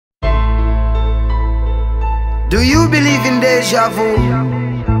Do you believe in deja vu?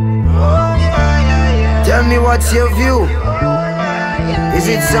 Tell me what's your view? Is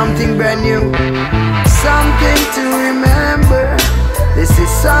it something brand new? Something to remember. This is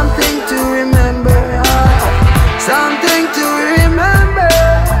something to remember. Something to remember.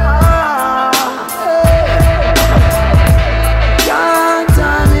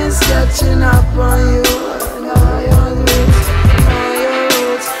 Time is catching up on you. Know your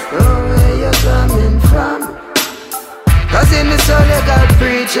roots, know where you're coming from. Cause in the soul you got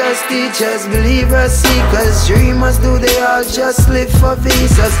preachers, teachers, believers, seekers, dreamers, do they all just live for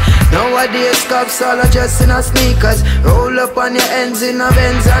visas? Nowadays cops all are just in a sneakers. Roll up on your ends in a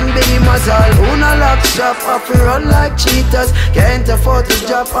Benz and Beamers. All who no lock shop off and run like cheaters. Can't afford to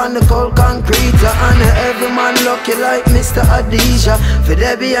drop on the cold concrete. And every man lucky like Mr. Adisha. For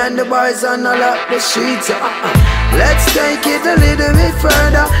they behind the bars and all up the streets. Let's take it a little bit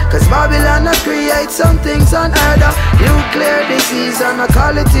further. Cause Babylon create some things unheard of. Nuclear disease and a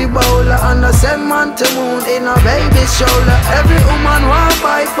quality bowler. And a send man to moon in a baby's shoulder. Every woman want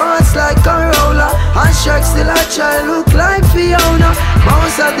bypass like Corolla. And Shrek still a child look like Fiona.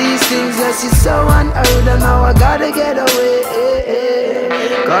 Most of these things yes is so unheard of. Now I gotta get away.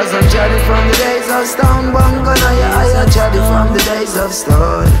 Cause I'm chatting from the days of Stone Bunga. Now I chatting from the days of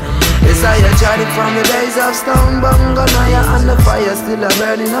Stone. Yes, I chatting from the days of Stone Bunga. Now and the fire still a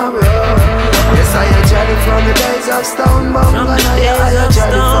burning around. Yes, I chatting from the days of Stone Bunga. Now I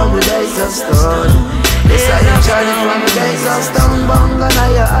chatting from the days of Stone. Yes, I chatting from the days of Stone Bunga.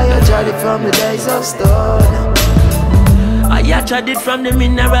 Now I chatting from the days of Stone. I chatted from the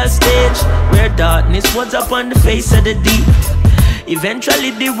mineral stage, where darkness was upon the face of the deep.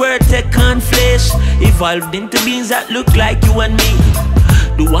 Eventually the word take on flesh, evolved into beings that look like you and me.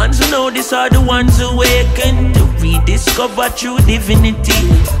 The ones who know this are the ones who awaken to rediscover true divinity.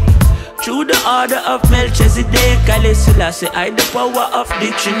 Through the order of Melchizedek, Haile Selassie, I the power of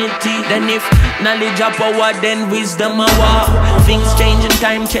the Trinity. Then if knowledge are power, then wisdom are war. Things change and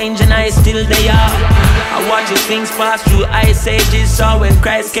time change and I still they are. I watch as things pass through ice ages. So when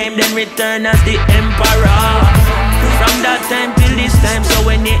Christ came, then return as the emperor. From that time till this time, so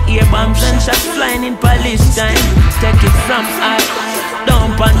when you hear bombs and shots flying in Palestine, take it from I,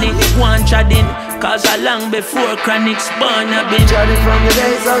 don't panic, one chatting. Cause I long before chronics born I've been chatting from the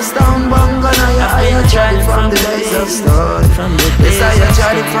days of Stone Bunga. Now I chatting from the days of Stone. Yes, I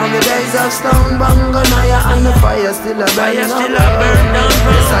chatting from the days of Stone Bunga. Now and the fire still a burning down.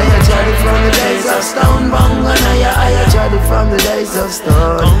 Yes, I chatting from the days of Stone Bunga. Now I chatting from the days of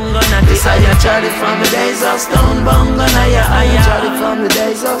Stone. Yes, I chatting from the days of Stone Bunga. Now I chatting from the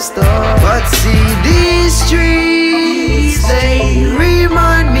days of Stone. But see these streets, they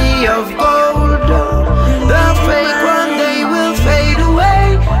remind me of gold. The fake one day will fade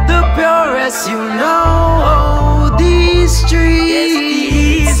away. The purest you know. These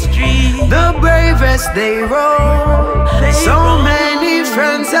streets, the bravest they roll. So many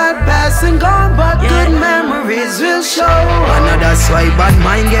friends had passed and gone, but good memories will show. And that's why bad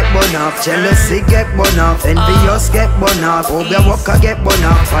mind get burn off, jealousy get burn off, envious get burn off, Obiawaka get burn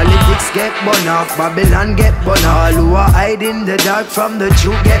off, politics get burn off, Babylon get burn off. All who are hiding the dark from the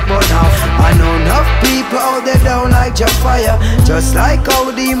truth get burn off. I know enough people out there don't like your fire, just like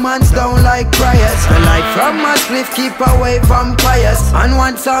how demons don't like prayers. The light from my spliff keep away vampires, and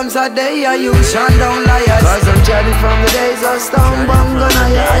one times a day I use shine down liars. Cause I'm chatting from the days of Stone Bunga.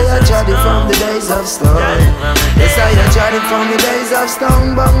 I chatting from the days of Stone. Yes, I chatting from the days of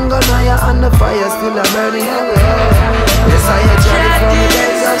Stone Bunga. And the fire still a burning away. Yes, I chatting from the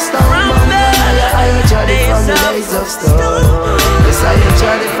days of Stone Bunga. I chatting from the days of Stone. Yes, I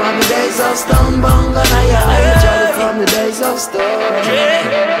chatting from the days of Stone Bunga. I chatting from the days of Stone.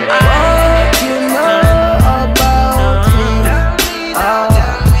 What you know about me?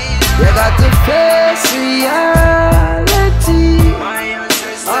 You got to face reality.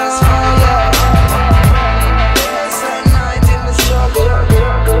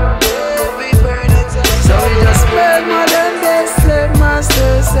 So we just spread more than they slave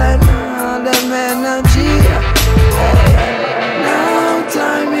masters and all them energy. Now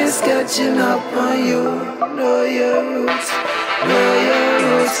time is catching up on you. Know your roots, know your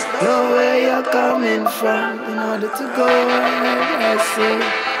roots, know where you're coming from. In order to go ahead, I say,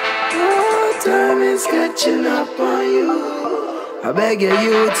 oh, time is catching up on you. I beg your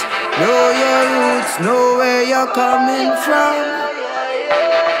youth, know your roots, know where you're coming from.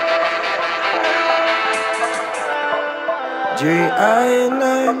 Dre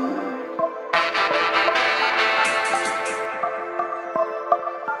Island.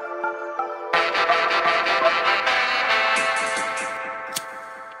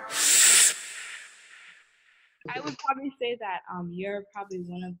 would probably say that you're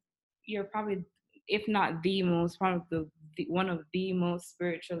probably, if not the most, probably one of the most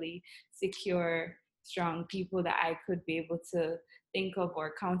spiritually secure, strong people that I could be able to think of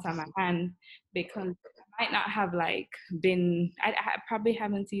or count on my hand, because I might not have like been. I probably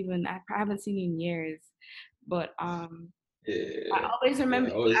haven't even. I haven't seen you in years, but I Yeah, always yeah. remember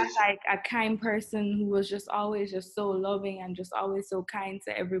I you was. as like a kind person who was just always just so loving and just always so kind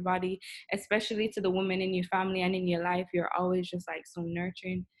to everybody, especially to the women in your family and in your life. You're always just like so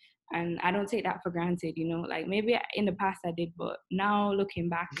nurturing. And I don't take that for granted, you know. Like maybe in the past I did, but now looking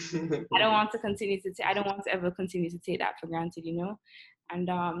back, I don't want to continue to. I don't want to ever continue to take that for granted, you know. And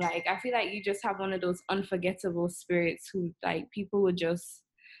like I feel like you just have one of those unforgettable spirits who like people would just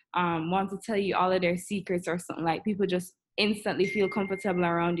want to tell you all of their secrets or something. Like people just instantly feel comfortable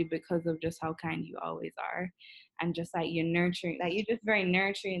around you because of just how kind you always are, and just like you're nurturing. Like you're just very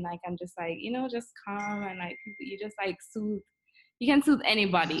nurturing. Like I'm just like, you know, just calm, and like people, you just like soothe. You can soothe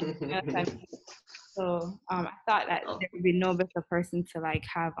anybody. You know what I mean? So I thought that Oh, there would be no better person to like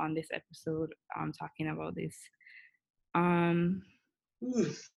have on this episode talking about this. Um,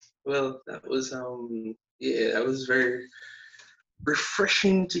 hmm. Well, that was yeah, that was very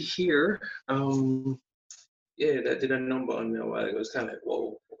refreshing to hear. Yeah, that did a number on me a while ago. It was kind of like,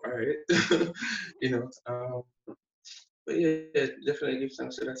 whoa, all right, you know. But yeah, definitely give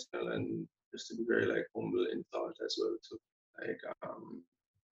thanks to that channel and just to be very like humble in thought as well too. Like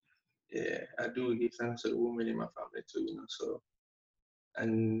yeah, I do give thanks to the women in my family too, you know. So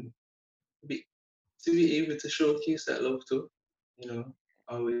and be to be able to showcase that love too, you know.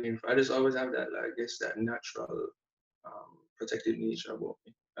 I just always have that, like, I guess, that natural protective nature about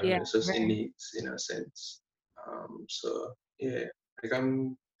me. I don't yeah, know, it's just very. innate in a sense. So yeah, like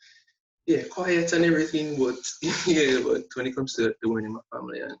I'm yeah quiet and everything, but yeah, but when it comes to the women in my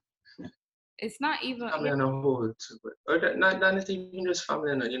family and It's not even. family Yeah, on a whole, too, but or that, not even just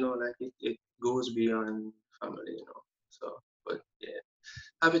family, and you know, like it goes beyond family, you know. So, but yeah,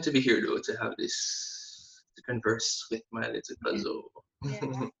 happy to be here though to have this to converse with my little puzzle. yeah.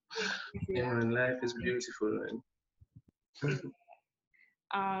 I see Yeah, that. man, life is beautiful, man.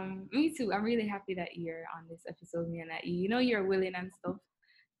 Me too. I'm really happy that you're on this episode, me and that you know you're willing and stuff.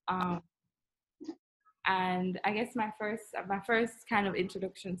 Um, and I guess my first kind of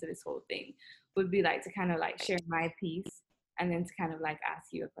introduction to this whole thing would be like to kind of like share my piece and then to kind of like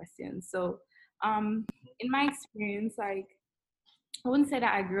ask you a question. So, in my experience, like I wouldn't say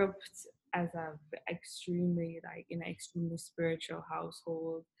that I grew up as a extremely like in an extremely spiritual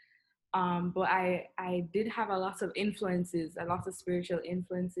household. But I did have a lot of influences, a lot of spiritual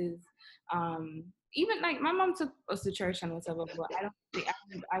influences. Even like my mom took us to church and whatever, but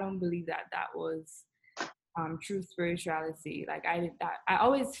I don't believe that that was true spirituality. Like I did that. I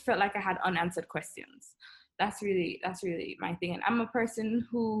always felt like I had unanswered questions. That's really my thing. And I'm a person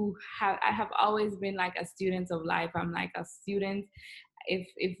who I have always been like a student of life. I'm like a student.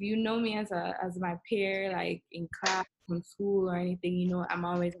 If you know me as my peer, like in class, from school or anything, you know, I'm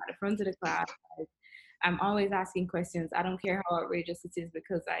always at the front of the class. Like, I'm always asking questions. I don't care how outrageous it is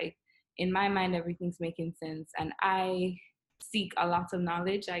because I, in my mind, everything's making sense, and I seek a lot of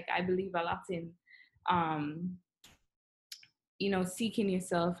knowledge. Like I believe a lot in, um, seeking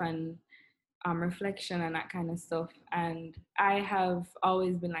yourself and reflection and that kind of stuff. And I have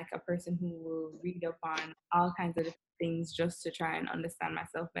always been like a person who will read up on all kinds of different things just to try and understand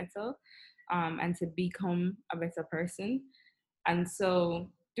myself better, and to become a better person. And so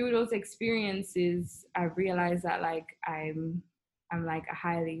through those experiences, I realized that like I'm like a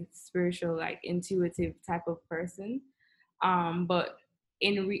highly spiritual, like intuitive type of person. But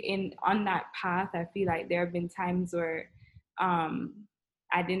in on that path, I feel like there have been times where um,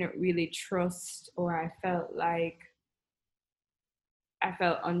 I didn't really trust, or I felt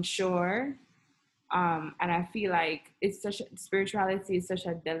unsure. And I feel like spirituality is such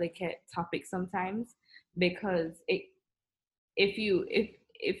a delicate topic sometimes, because if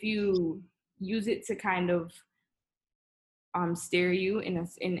you use it to kind of steer you in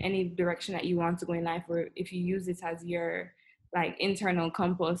any direction that you want to go in life, or if you use it as your like internal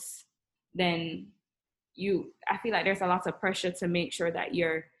compass, then I feel like there's a lot of pressure to make sure that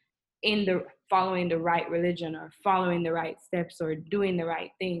you're in the following the right religion or following the right steps or doing the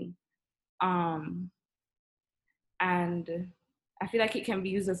right thing. um and I feel like it can be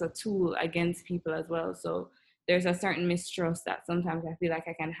used as a tool against people as well. So there's a certain mistrust that sometimes I feel like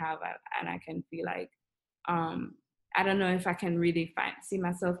I can have, and I can feel like um I don't know if I can really see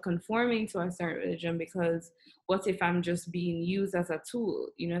myself conforming to a certain religion, because what if I'm just being used as a tool?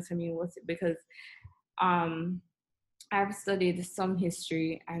 You know what I mean? Because um I've studied some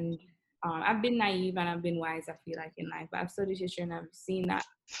history, and I've been naive and I've been wise, I feel like, in life, but I've studied history and I've seen that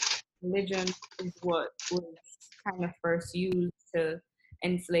religion is what was kind of first used to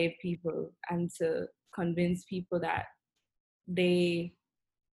enslave people and to convince people that they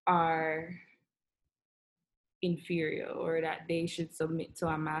are inferior, or that they should submit to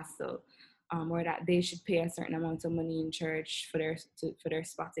a master, or that they should pay a certain amount of money in church for their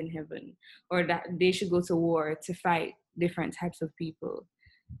spot in heaven, or that they should go to war to fight different types of people.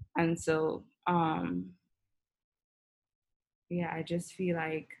 And so yeah, I just feel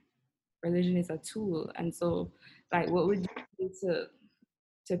like religion is a tool. And so, like, what would you do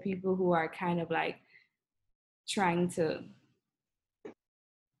to people who are kind of like trying to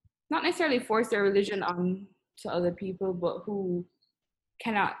not necessarily force their religion on to other people, but who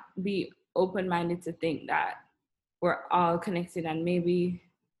cannot be open-minded to think that we're all connected, and maybe,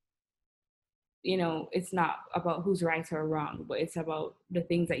 you know, it's not about who's right or wrong, but it's about the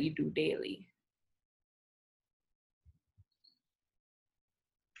things that you do daily.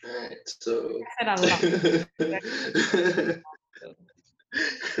 All right, so I said a lot.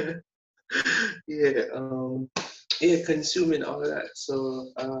 yeah, consuming all of that.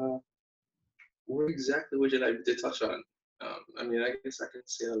 So, what exactly would you like me to touch on? I mean, I guess I can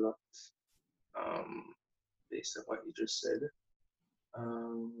say a lot, based on what you just said.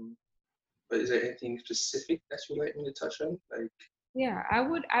 But is there anything specific that you'd like me to touch on? Like, Yeah, I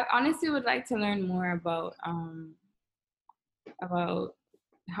honestly would like to learn more about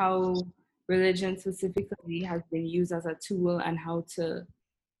how religion specifically has been used as a tool, and how to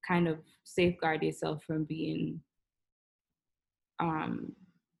kind of safeguard yourself from being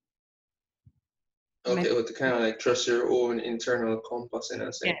okay, well, to kind of like trust your own internal compass in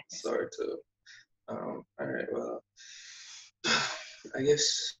a sense, yes. or to, all right, well, I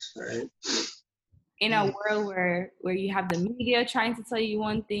guess, all right. In a world where you have the media trying to tell you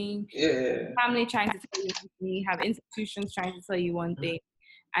one thing, Yeah, family trying to tell you one thing, you have institutions trying to tell you one thing,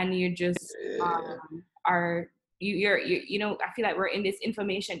 and you just are you're you know, I feel like we're in this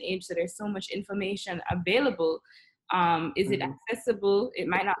information age, so there's so much information available. Is it accessible? It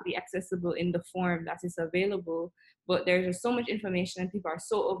might not be accessible in the form that is available, but there's just so much information and people are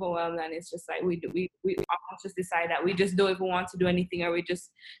so overwhelmed, and it's just like we almost just decide that we just don't even want to do anything, or we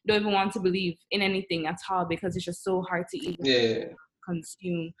just don't even want to believe in anything at all, because it's just so hard to even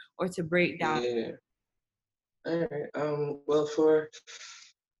consume or to break down. Yeah. All right. Well,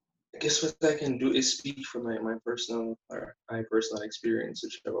 I guess what I can do is speak from my personal or my personal experience,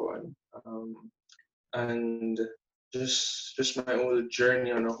 whichever one. And just my own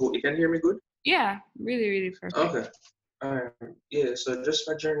journey on a whole. You can hear me good? Yeah, really, really perfect. Okay. Yeah, so just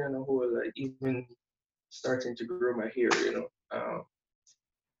my journey on a whole, like even starting to grow my hair, you know.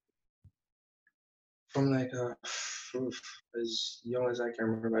 From like as young as I can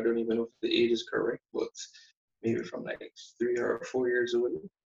remember, I don't even know if the age is correct, but maybe from like 3 or 4 years old.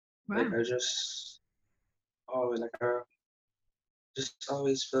 Wow. Like I just always just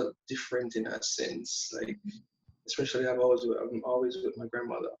always felt different in a sense. Like especially I'm always with my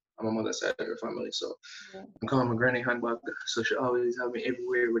grandmother on my mother's side of the family. So I'm calling my granny handbag. So she always have me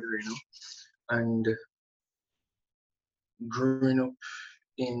everywhere with her, you know. And growing up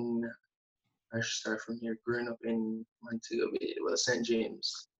in I should start from here. Growing up in Montego Bay, well, St.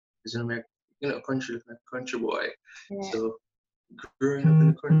 James, is country, like country boy. Yeah. So growing up in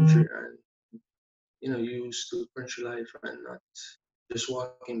the country and used to country life and not just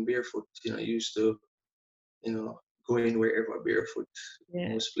walking barefoot. Used to going wherever barefoot.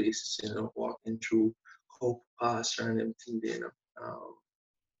 Most places, walking through Hope Pass and everything.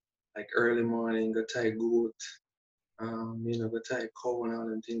 Like early morning, go tie goat. Go tie cow and all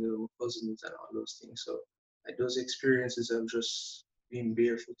them things with my cousins and all those things. So like those experiences of just being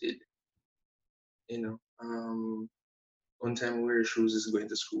barefooted. One time I wear shoes is going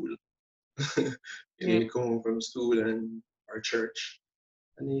to school. You come home from school and or church,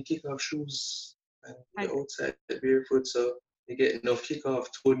 and then you kick off shoes and you're outside barefoot, so you get enough kick off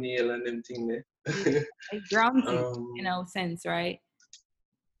toenail and them thing there. Like grounds you, in a sense, right?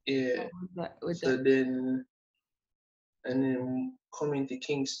 Yeah. Then coming to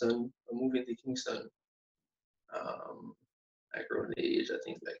Kingston, moving to Kingston, like around the age, I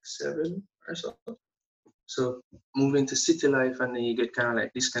think like 7 or so. So moving to city life, and then you get kind of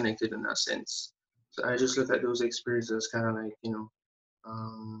like disconnected in that sense. So I just look at those experiences kind of like,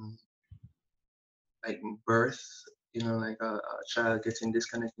 like birth, like a child getting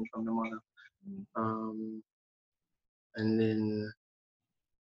disconnected from the mother. And then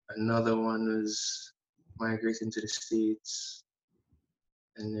another one is migrating to the States,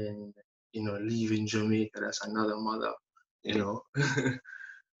 and then, leaving Jamaica, that's another mother,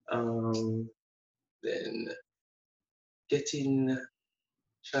 Um, then getting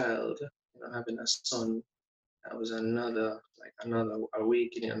child, having a son, that was another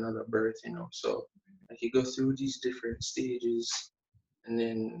awakening, another birth. So like you go through these different stages, and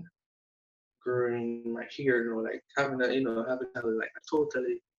then growing my hair, like having a child, like a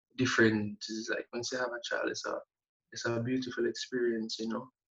totally different. It's like once you have a child, it's a beautiful experience.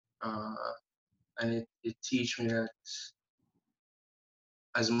 Uh, and it teach me that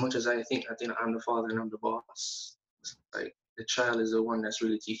as much as I think I'm the father and I'm the boss, it's like the child is the one that's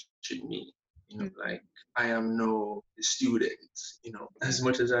really teaching me. Like I am no student. As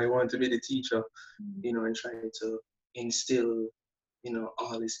much as I want to be the teacher, and try to instill,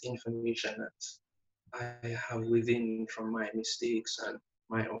 all this information that I have within from my mistakes and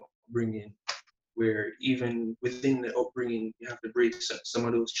my upbringing, where even within the upbringing, you have to break some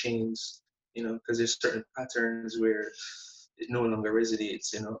of those chains, because there's certain patterns where it no longer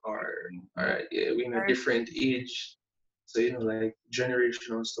resonates, or yeah, we're in a different age. So, like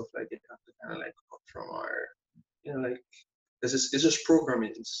generational stuff like it have to kind of like cut from our, like, it's just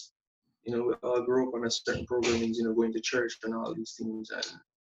programmings. We all grew up on a certain programmings, going to church and all these things, and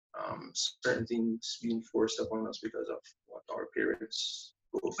certain things being forced upon us because of what our parents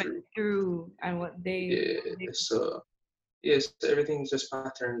go through and what they So yes, everything's just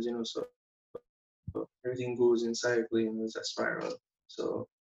patterns. So everything goes in cycle, it's a spiral. So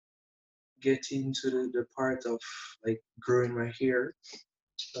getting to the part of like growing my hair,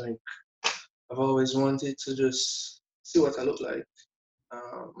 like I've always wanted to just see what I look like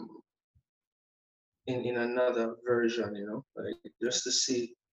um, in another version, like just to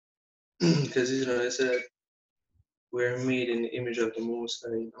see, because they said we're made in the image of the Most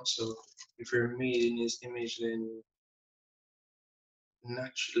High. So if we're made in His image, then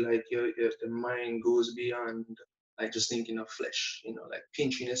naturally, like the mind goes beyond like just thinking of flesh, like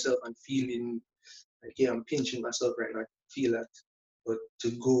pinching yourself and feeling like, yeah, I'm pinching myself right now. I feel that, but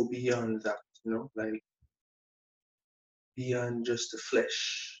to go beyond that, like beyond just the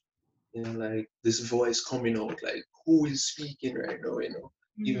flesh, like this voice coming out, like who is speaking right now,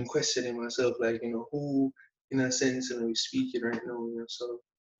 even questioning myself, like, who in a sense, is speaking right now. So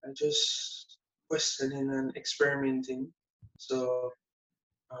I just questioning and experimenting. So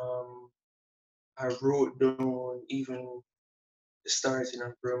um, I wrote down even starting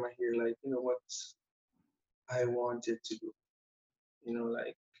and growing my hair, like, what I wanted to do,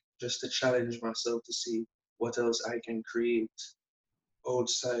 like just to challenge myself to see what else I can create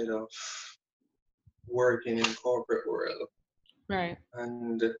outside of working in corporate world. Right.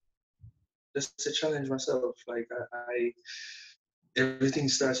 And just to challenge myself, like everything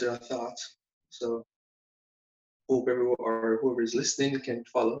starts with a thought. So hope everyone or whoever is listening can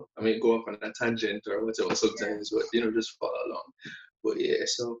follow. I mean, go off on a tangent or whatever sometimes, but just follow along. But yeah,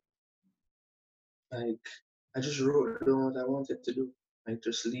 so like I just wrote down what I wanted to do. Like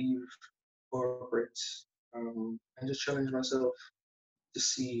just leave corporate, and just challenge myself to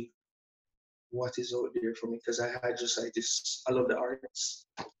see what is out there for me. Because I had just like this, I love the arts,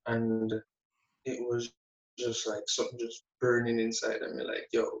 and it was just like something just burning inside of me. Like,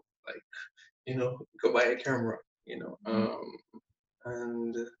 yo, like, go buy a camera,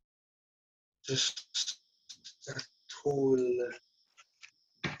 and just that whole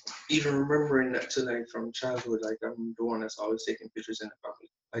even remembering that to like from childhood, like I'm the one that's always taking pictures in the family.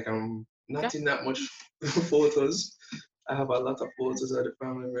 Like I'm not in that much photos. I have a lot of photos of the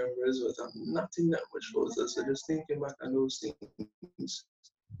family members, but I'm not in that much photos. So just thinking back on those things,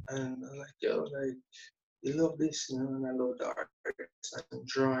 and I'm like, yo, like you love this, and I love the arts and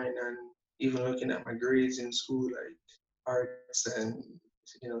drawing, and even looking at my grades in school, like arts and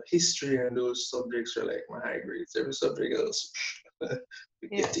history and those subjects are like my high grades. Every subject else,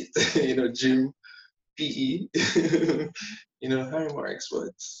 forget it. Gym, PE, high marks,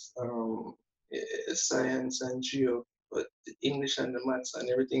 but science and geo, but the English and the maths and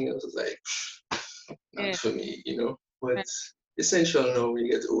everything else is like not for me. But essential now when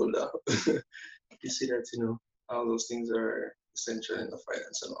you get older, you see that all those things are essential in the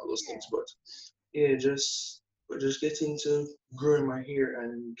finance and all those things. But yeah, just getting to growing my hair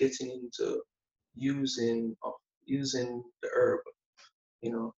and getting into using using the herb,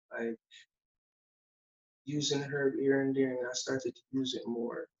 like using herb here and there, and I started to use it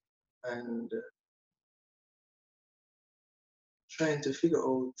more and trying to figure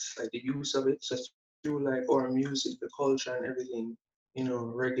out like the use of it, just through like our music, the culture and everything,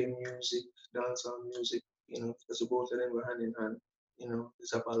 reggae music, dancehall music, because both of them go hand in hand,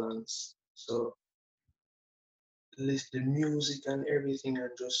 it's a balance. So list the music and everything and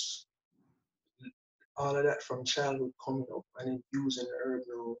just all of that from childhood coming up and then using the herb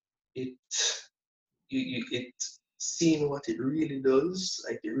now it seeing what it really does,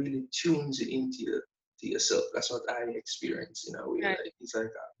 like it really tunes it to yourself. That's what I experience in a way. Right. Like it's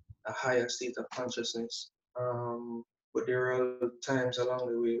like a higher state of consciousness. But there are times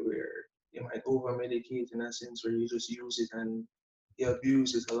along the way where you might over medicate in a sense where you just use it and you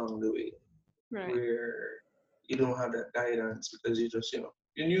abuse it along the way, Right. where you don't have that guidance because you just,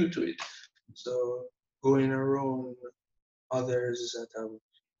 you're new to it. So going around others that have,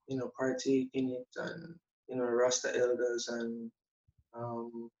 partake in it and, Rasta elders and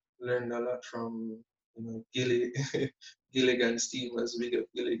learned a lot from, Gilly, Gilligan Steamers, big up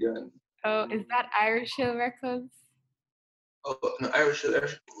Gilligan. Oh, is that Irish Hill Records? Oh, no, Irish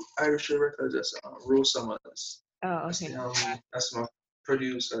Records, that's Rose Summers. Oh, okay. That's my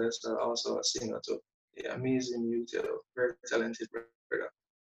producer, that's also a singer too. Yeah, amazing youth, very talented brother.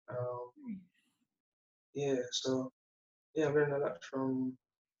 Yeah, so yeah, I've learned a lot from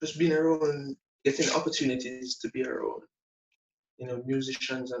just being around, getting opportunities to be around,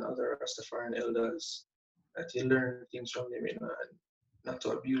 musicians and other Rastafarian elders, that you learn things from them, and not to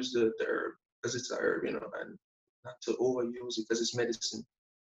abuse the herb because it's a herb, and not to overuse it because it's medicine.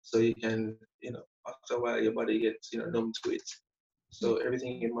 So you can, after a while your body gets, numb to it. So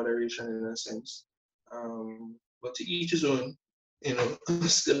everything in moderation in a sense. But to each his own,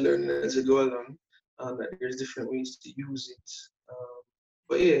 still learning as you go along, that there's different ways to use it.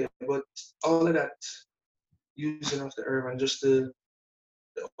 But all of that, using of the herb and just the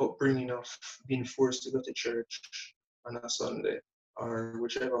upbringing of being forced to go to church on a Sunday or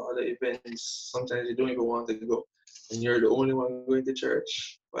whichever other events, sometimes you don't even want to go. And you're the only one going to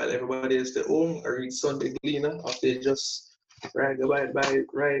church while everybody is at home or read Sunday Gleaner after they just ride, go, run,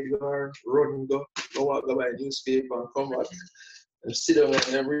 go walk, go buy a newspaper and come back and sit down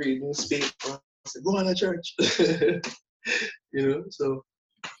and read newspaper. I said, go on to church. So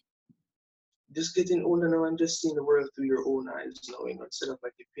just getting older now and just seeing the world through your own eyes now, instead of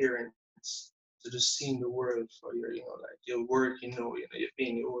like your parents. So just seeing the world for your, like your work, you're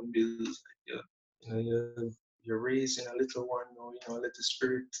paying your own bills, like you're raising a little one, a little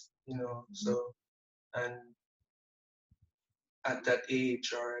spirit, so, and at that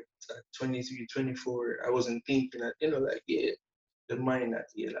age or at 23, 24, I wasn't thinking that, the mind that,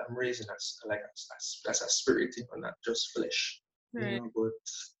 I'm raising as a spirit, not just flesh, Right.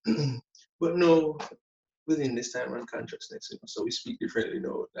 but no, within this time and consciousness, so we speak differently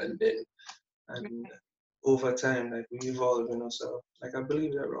now and then, and over time, like we evolve, so like I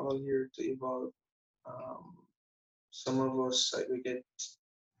believe that we're all here to evolve. Some of us, like, we get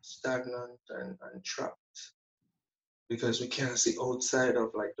stagnant and trapped because we can't see outside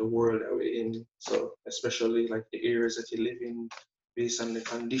of like the world that we're in. So especially like the areas that you live in, based on the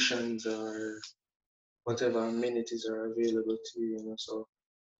conditions or whatever amenities are available to you, so,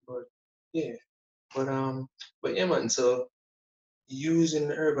 but yeah. But yeah, man, so using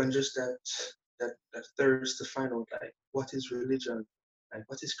the herb and just that thirst to find out like what is religion, like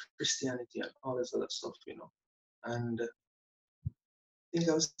what is Christianity and all this other stuff, And I think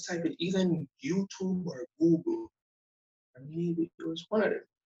I was typing even YouTube or Google, or maybe it was one of them,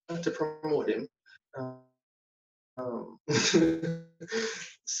 not to promote them.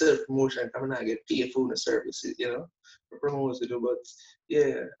 Self-promotion, I'm not get paid for the services, for promote it, but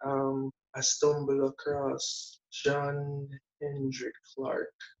yeah, I stumbled across John Hendrik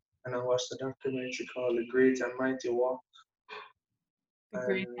Clark, and I watched a documentary called The Great and Mighty Walk. The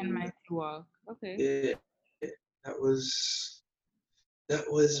Great and Mighty Walk. Okay. Yeah, that was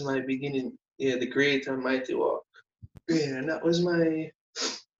my beginning. Yeah, The Great and Mighty Walk. Yeah, and that was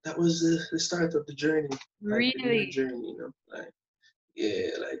the start of the journey. Like, Really? the journey, like,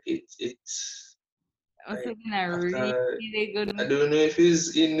 yeah, like it's Also like, been a really good I don't know if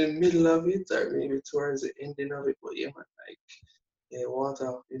it's in the middle of it or maybe towards the ending of it, but yeah, man, like, yeah,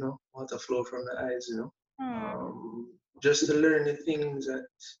 water flow from the eyes, just to learn the things that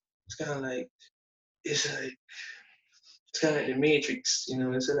it's kind of like, it's kind of like the Matrix,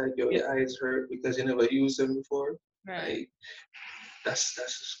 it's like your eyes hurt because you never used them before. Right. Like, that's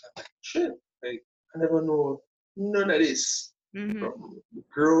just like shit. Like, I never know none of this from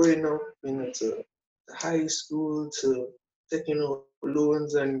growing up, to high school to taking out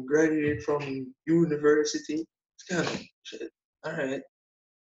loans and graduate from university. It's kind of shit. All right.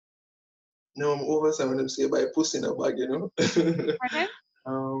 Now I'm over some of them say buy pussy in a bag, Okay.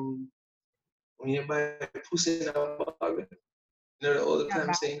 When you buy pussy in a bag, all the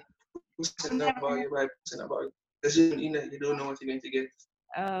time saying pussy in a bag, you buy pussy in a bag. Because you don't know what you're going to get.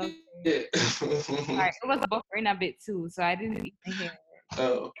 Yeah. Right. It was buffering a bit too, so I didn't even hear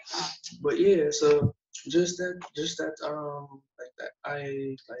it. But yeah, so just that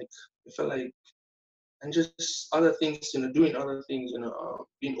I like, I felt like, and just other things, doing other things,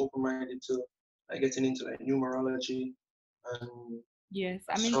 being open-minded to like getting into like numerology and Yes,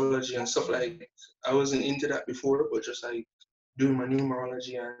 I'm into astrology and stuff. Like I wasn't into that before, but just like doing my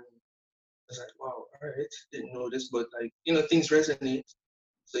numerology, and I was like, wow, all right, didn't know this, but like, things resonate.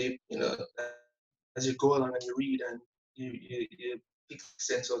 So as you go along and you read and you pick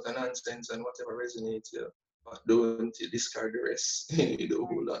sense out of nonsense and whatever resonates, but don't you discard the rest. You don't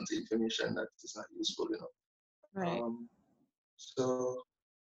hold on to information that is not useful, right. So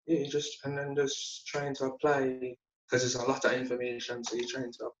yeah, and then just trying to apply, because there's a lot of information, so you're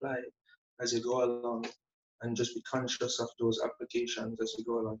trying to apply as you go along and just be conscious of those applications as you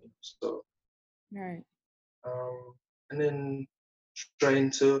go along. So Right. and then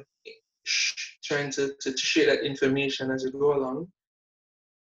trying to to share that information as you go along,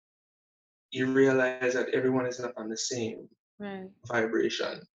 you realize that everyone is not on the same Right.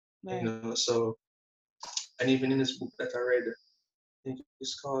 vibration. Right. So, and even in this book that I read, I think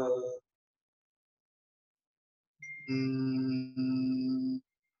it's called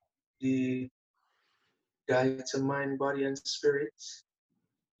The Guide to Mind, Body, and Spirit.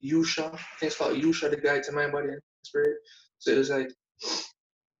 Yusha, I think it's called Yusha, The Guide to Mind, Body, and Spirit. So it's like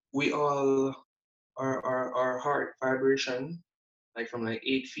we all our heart vibration, like from like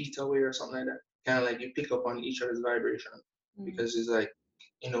 8 feet away or something like that. Kind of like you pick up on each other's vibration, because it's like,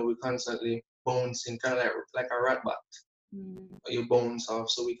 we constantly bouncing, kind of like a rat bat. You bounce off,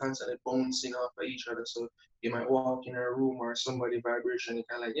 so we constantly bouncing off of each other. So you might walk in a room or somebody vibration, you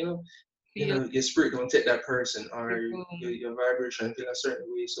kind of like, your spirit don't take that person, or your vibration feel a certain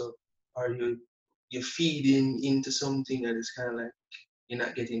way. So, or you're feeding into something that is kind of like you're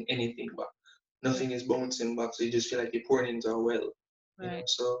not getting anything back. Nothing is bouncing back, so you just feel like you're pouring into a well. Right.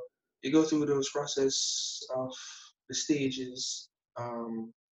 So you go through those process of the stages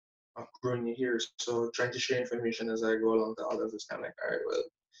of growing your hair. So trying to share information as I go along to others is kind of like, all right, well,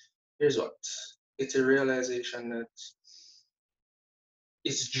 here's what. It's a realization that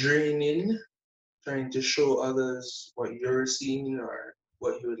it's draining trying to show others what you're seeing or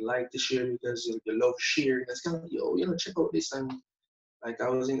what you would like to share, because you love sharing. It's kind of like, check out this. And like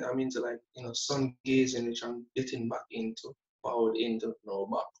I'm into like, sun gazing, which I'm getting back into, forward into, no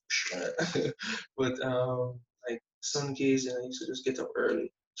back. But like sun gazing, I used to just get up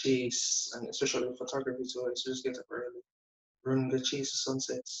early, chase, and especially with photography, so I used to just get up early, run the chase of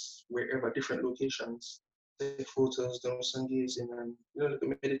sunsets, wherever, different locations, take photos, do sun gazing, and look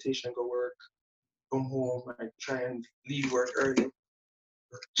at meditation, go work, come home, I try and leave work early,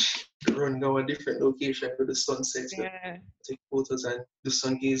 run go a different location with the sunsets, take photos and do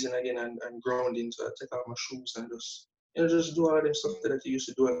sun gazing again, and grounding. So I take off my shoes and just do all them stuff that I used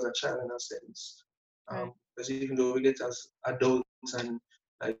to do as a child, in a sense. Because even though we get as adults and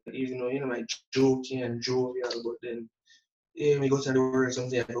like, even though, like joking and jovial, but then we go to the work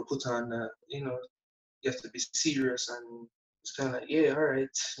something I go put on, you have to be serious, and it's kind of like, yeah, all right,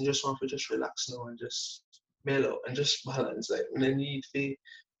 I just want to just relax now and just mellow and just balance. Like when I need to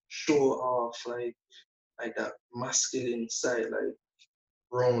show off like that masculine side, like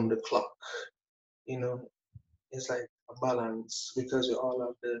round the clock, it's like a balance, because we all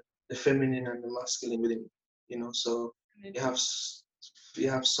have the feminine and the masculine within, so you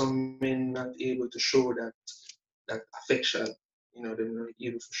have some men not able to show that affection, they're not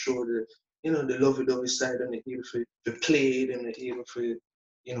able to show the lovey-dovey side, and they're able to play, and they're able to,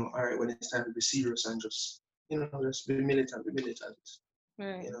 all right, when it's time to be serious and just, just be militant.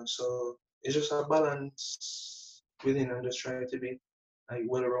 Right. So it's just a balance within, and just try to be like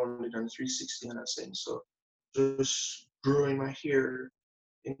well-rounded and 360 in a sense. So just growing my hair,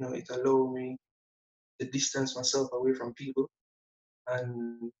 it allowed me to distance myself away from people,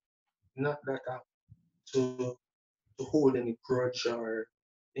 and not that I have to hold any grudge, or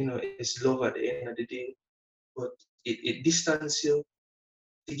it's love at the end of the day, but it distances you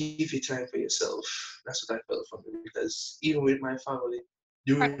to give you time for yourself. That's what I felt from it, because even with my family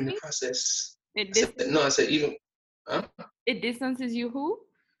during the process, I said even, huh? It distances you who?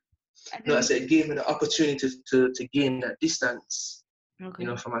 I said it gave me the opportunity to gain that distance,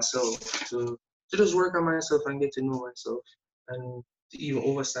 for myself, to just work on myself and get to know myself, and to even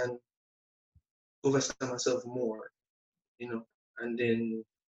understand myself more, and then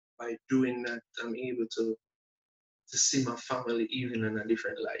by doing that, I'm able to see my family even in a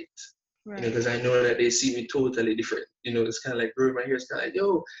different light. Right. Because I know that they see me totally different. It's kind of like growing my hair. It's kind of like,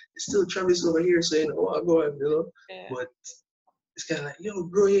 yo, it's still Travis over here, so I'll go on, But it's kind of like, yo,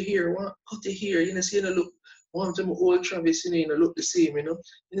 grow your hair, cut your hair, see, look. One of them old Travis, look the same,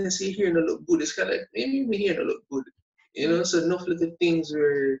 see here, look good. It's kind of like, maybe my hair don't look good. You know, so enough little things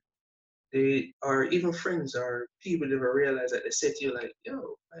where they are even friends or people never realize that they say to you like,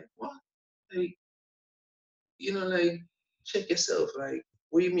 yo, like what? Like, you know, like check yourself. Like,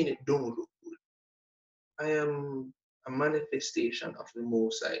 what do you mean it don't look good? I am a manifestation of the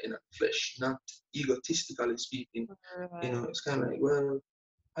Most High in the flesh, not egotistically speaking. You know, it's kind of like, well,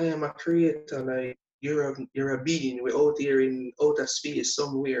 I am a creator. Like you're a being. We're out here in outer space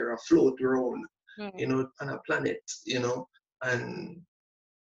somewhere, afloat around. You know, on a planet. You know, and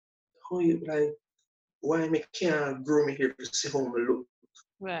how you like? Why me can't grow me here to see how me look?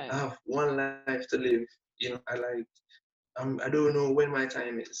 Right. I have one life to live. You know, I don't know when my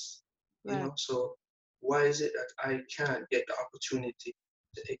time is. You know, so why is it that I can't get the opportunity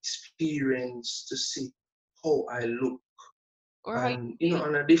to experience to see how I look? Or And you know,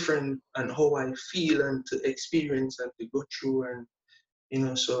 on a different and how I feel and to experience and to go through and you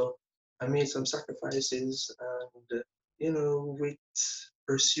know, so I made some sacrifices and you know, with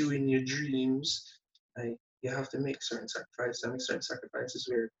pursuing your dreams, like you have to make certain sacrifices. I make certain sacrifices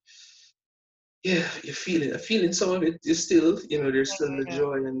where yeah, you feel it. I feeling some of it is still, you know, there's still the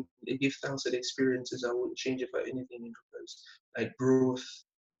joy and you give thanks to the experiences. I wouldn't change it for anything, you know, because like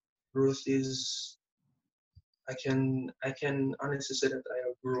growth is I can honestly say that I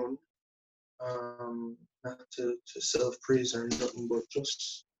have grown not to self-praise or nothing, but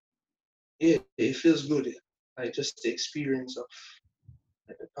just yeah, it feels good. Like just the experience of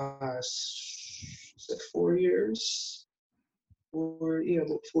like the past is it 4 years?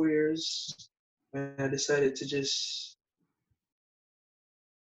 About 4 years when I decided to just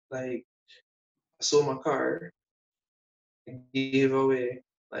like I sold my car, I gave away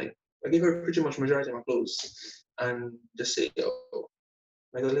like I gave her pretty much majority of my clothes and just say, yo,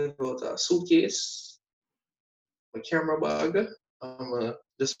 I gotta live out a suitcase, my camera bag,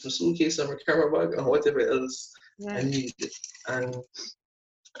 just my suitcase and my camera bag and whatever else I need. And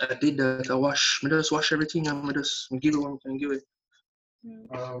I did that. I just wash everything and I just give it what I can give it.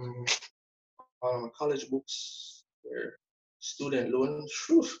 All my college books were student loan.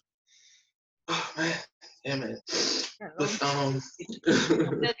 Whew. Oh man, yeah man. But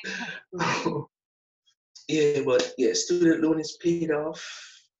yeah, but yeah, student loan is paid off.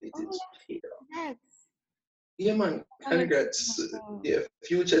 It is paid off. Yes. Yeah man, congrats. Yeah,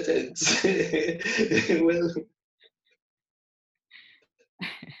 future tense. Well.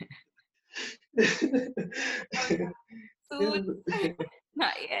 Soon.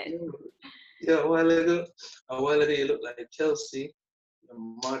 Not yet. Yeah, a while ago you look like Kelsey, your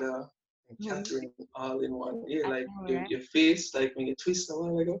mother, and Catherine all in one. Yeah, like your face, like when you twist a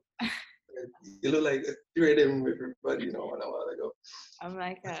while ago. You look like three of them with everybody, you know, a while ago. I'm just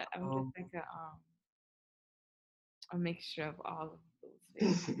like a mixture of all of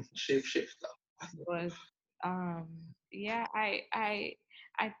those things. Shapeshifter. But yeah, I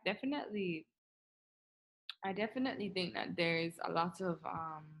definitely think that there's a lot of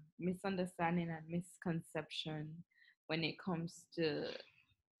misunderstanding and misconception when it comes to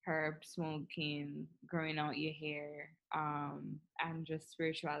herb smoking, growing out your hair, and just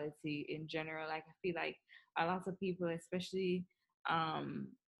spirituality in general. Like I feel like a lot of people, especially um,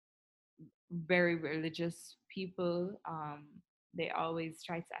 very religious people, they always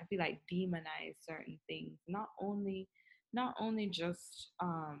try to, I feel like, demonize certain things. Not only just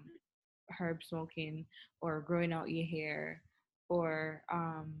herb smoking or growing out your hair or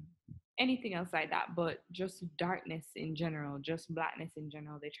anything else like that, but just darkness in general, just blackness in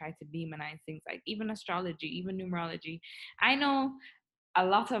general. They try to demonize things like even astrology, even numerology. I know a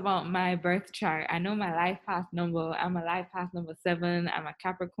lot about my birth chart. I know my life path number. I'm a life path number 7. I'm a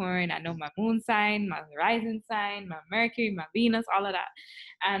Capricorn. I know my moon sign, my rising sign, my Mercury, my Venus, all of that.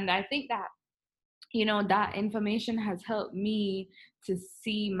 And I think that that information has helped me to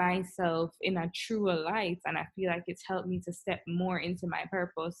see myself in a truer light, and I feel like it's helped me to step more into my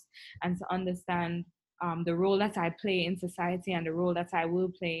purpose and to understand the role that I play in society and the role that I will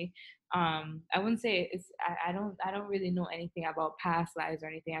play. I wouldn't say it's I don't really know anything about past lives or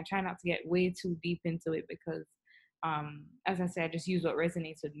anything. I try not to get way too deep into it because as I said, I just use what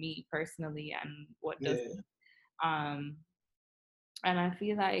resonates with me personally and what doesn't. And I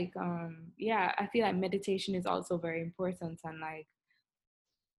feel like I feel like meditation is also very important, and like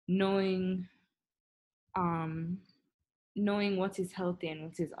knowing what is healthy and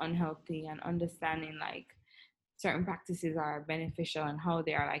what is unhealthy, and understanding like certain practices are beneficial and how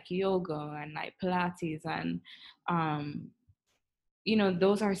they are, like yoga and like Pilates and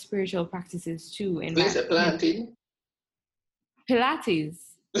those are spiritual practices too. In my planting.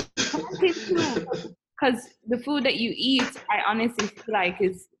 Pilates too. because the food that you eat, I honestly feel like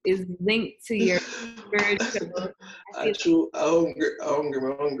is linked to your spiritual. I feel I'm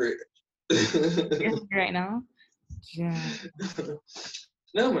hungry. you're hungry right now. Yeah.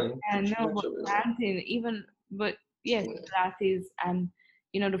 No man, And no, but much of it. planting, even, but yes, Yeah. Pilates and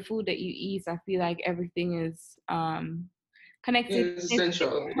the food that you eat, I feel like everything is Yeah, connected it's in its essential.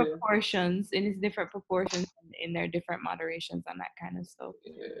 different Yeah, proportions, in their different moderations and that kind of stuff.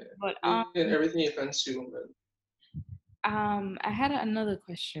 yeah, But yeah. And everything you consume, man. I had another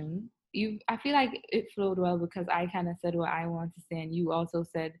question. I feel like it flowed well because I kind of said what I want to say, and you also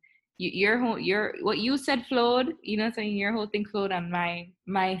said your what you said flowed. You know, what I'm saying your whole thing flowed, and my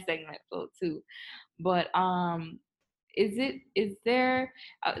segment flowed too. But is there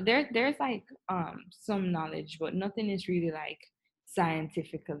there's like some knowledge, but nothing is really like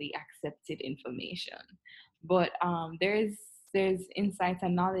scientifically accepted information. But there's insights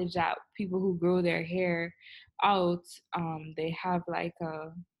and knowledge that people who grow their hair out, they have like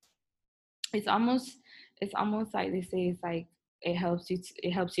a, it's almost it's almost like they say it's like it helps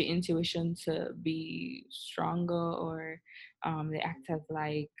your intuition to be stronger, or they act as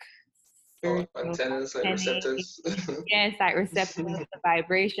like Oh, spiritual antennas like antennae. receptors. Yes, like receptors to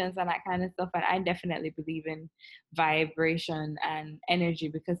vibrations and that kind of stuff. And I definitely believe in vibration and energy,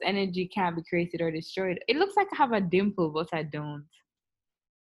 because energy can't be created or destroyed. It looks like I have a dimple, but I don't.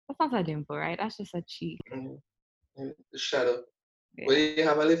 That's not a dimple, right? That's just a cheek. Mm, the shadow. Well, Yeah. you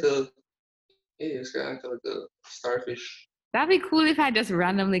have a little. Yeah, it's kind of like a starfish. That'd be cool if I just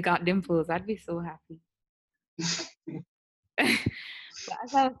randomly got dimples. I'd be so happy. But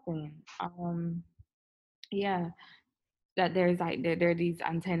as I was saying, yeah, that there's like there are these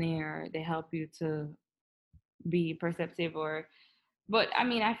antennae, or they help you to be perceptive, or but I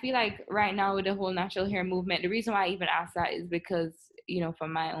mean, I feel like right now with the whole natural hair movement, the reason why I even asked that is because,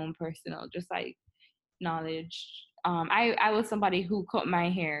 from my own personal just like knowledge, I was somebody who cut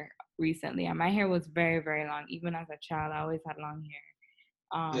my hair recently, and my hair was very, very long. Even as a child, I always had long hair.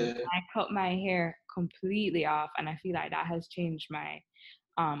 Yeah. I cut my hair completely off, and I feel like that has changed my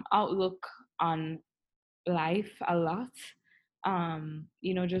outlook on life a lot.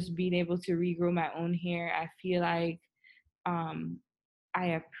 Just being able to regrow my own hair, I feel like um,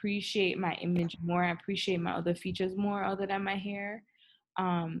 I appreciate my image more. I appreciate my other features more other than my hair.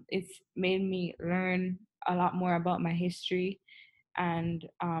 It's made me learn a lot more about my history, and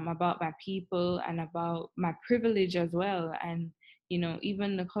about my people, and about my privilege as well. And,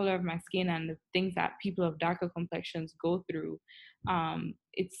 even the color of my skin and the things that people of darker complexions go through.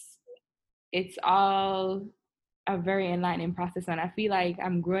 It's all a very enlightening process. And I feel like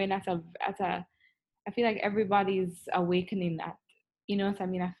I'm growing I feel like everybody's awakening that, what I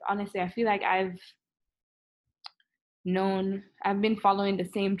mean? Honestly, I feel like I've been following the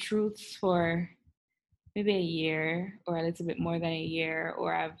same truths for maybe a year, or a little bit more than a year,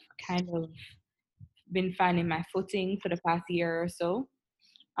 or I've kind of been finding my footing for the past year or so,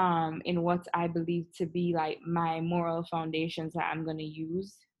 in what I believe to be like my moral foundations that I'm going to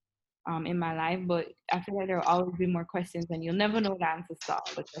use in my life. But I feel like there will always be more questions, and you'll never know the answers to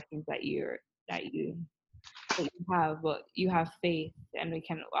all the questions that you have. But you have faith, and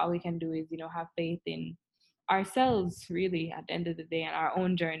all we can do is, have faith in ourselves, really, at the end of the day, and our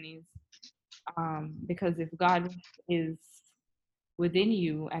own journeys. Because if God is within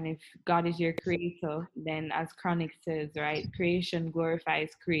you, and if God is your creator, then as Chronic says, right, creation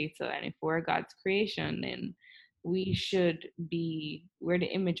glorifies creator. And if we're God's creation, then we're the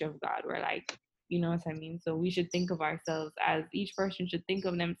image of God. We're like, you know what I mean? So we should think of ourselves as, each person should think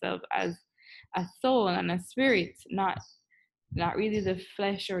of themselves as a soul and a spirit, not really the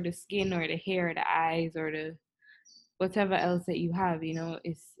flesh or the skin or the hair or the eyes or the whatever else that you have.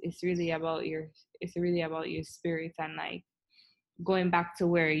 It's really about your spirit, and like going back to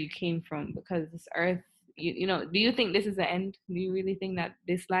where you came from, because this earth, do you think this is the end? Do you really think that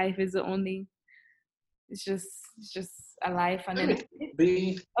this life is the only, it's just a life, and I then mean,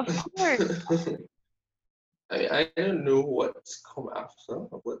 be. of course I don't know what's come after,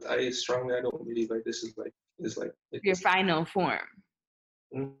 but I don't believe like this is like your it's. final form.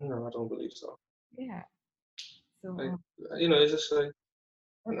 No, I don't believe so. Yeah. So Like it's just like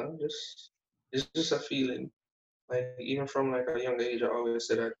I don't know, just it's just a feeling. Like even from like a young age, I always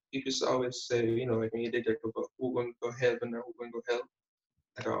say that people used to always say, like when you did like who going to go heaven or who going to go hell.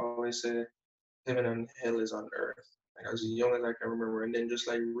 Like I always say, heaven and hell is on earth. Like as young as I can remember, and then just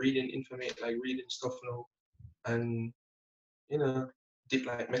like reading information, like reading stuff now, and you know, deep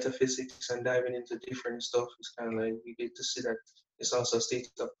like metaphysics and diving into different stuff. It's kind of like you get to see that it's also a state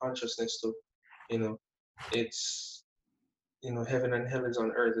of consciousness too. You know, it's heaven and hell is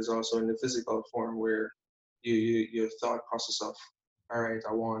on earth is also in the physical form where your thought process of, all right,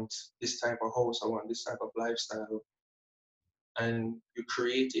 I want this type of house, I want this type of lifestyle, and you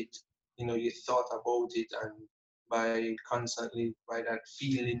create it. You thought about it, and by constantly by that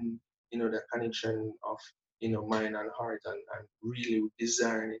feeling, that connection of mind and heart, and really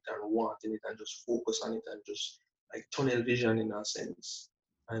desiring it and wanting it and just focus on it and just like tunnel vision in a sense,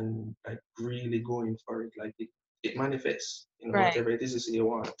 and like really going for it, like it manifests, Right. whatever it is you say you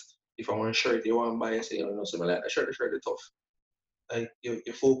want. If I want a shirt, you want to buy, I say, oh no, something like that shirt, the shirt is tough. Like you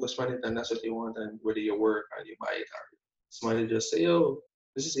focus on it and that's what you want, and whether you work and you buy it or somebody just say, oh,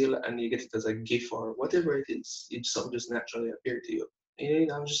 this is it, and you get it as a gift or whatever it is, it's something just naturally appear to you. And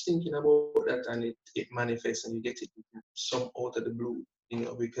I'm just thinking about that, and it manifests and you get it some out of the blue,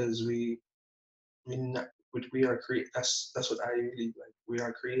 because we are create that's what I believe, like we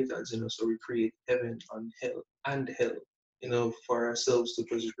are creators, so we create heaven and hell, for ourselves, to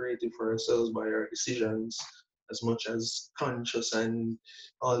was created for ourselves by our decisions, as much as conscious and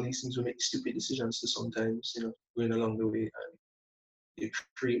all these things. We make stupid decisions to sometimes, going along the way, and you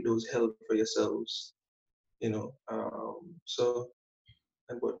create those hell for yourselves, so,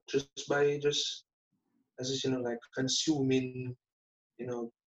 and but just by just as if, like consuming, you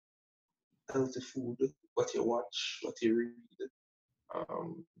know healthy food, what you watch, what you read,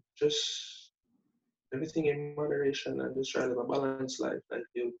 just everything in moderation, and just try to live a balanced life. Like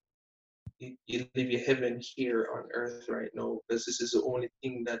you live your heaven here on earth right now, because this is the only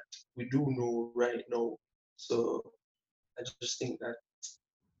thing that we do know right now. So I just think that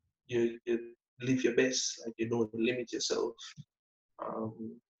you live your best, like you don't limit yourself,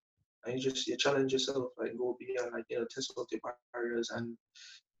 um, and you challenge yourself, like go beyond, like test out your barriers, and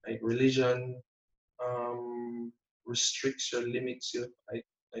like religion restricts your limits you, like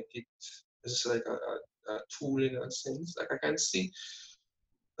it's like a tool in a sense. Like I can see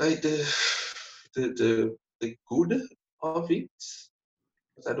like the good of it,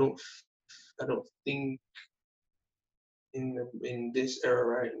 but I don't think in this era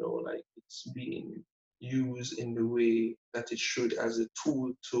right now, like it's being used in the way that it should, as a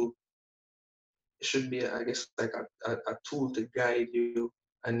tool to, it should be, I guess, like a tool to guide you.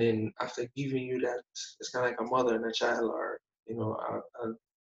 And then after giving you that, it's kind of like a mother and a child, or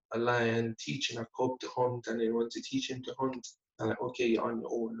a lion teaching a cub to hunt, and then once you teach him to hunt, and like, okay, you're on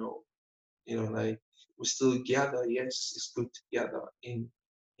your own now. Like we still gather. Yes, it's good to gather in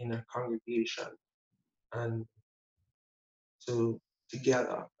a congregation, and to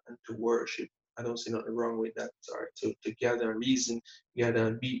gather and to worship. I don't see nothing wrong with that. Or to gather and reason, gather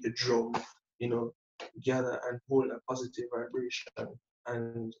and beat the drum, you know, gather and hold a positive vibration.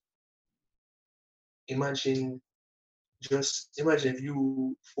 And imagine, just imagine if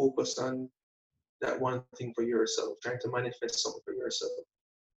you focus on that one thing for yourself, trying to manifest something for yourself.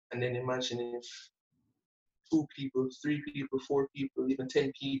 And then imagine if two people, three people, four people, even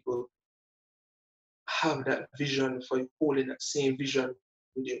 10 people have that vision, for holding that same vision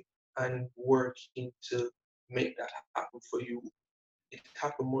with you and working to make that happen for you. It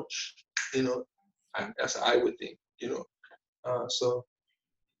happen much, and that's I would think. So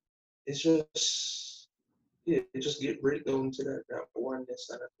it's just, yeah, it just get break down to that oneness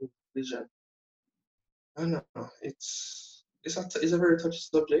and that vision. I don't know. It's a very touchy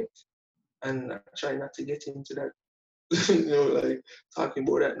subject, and I try not to get into that, like talking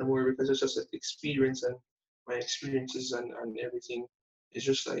about that no more, because it's just an experience, and my experiences and everything. It's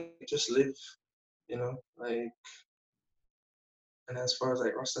just like just live, like. And as far as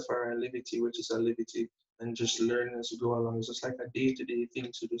like Rastafari liberty, which is a liberty, and just learn as you go along, it's just like a day-to-day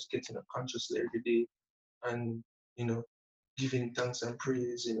thing. So just getting up consciously every day, and you know, giving thanks and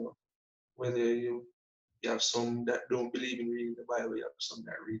praise. Whether you have some that don't believe in reading the Bible, you have some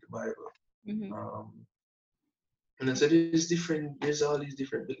that read the Bible. Mm-hmm. And I said there's different. There's all these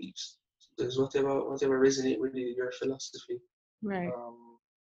different beliefs. There's whatever resonate with your philosophy. Right.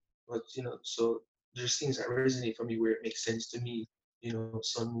 But so there's things that resonate for me where it makes sense to me.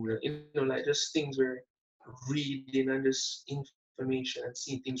 Sun, moon, like just things where reading and just information and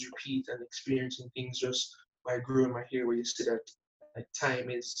seeing things repeat and experiencing things just by growing my hair, where you see that like time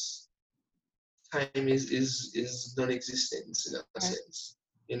is non-existence in a Right. sense.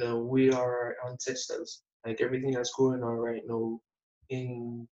 We are our ancestors. Like everything that's going on right now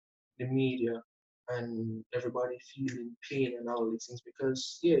in the media, and everybody feeling pain and all these things,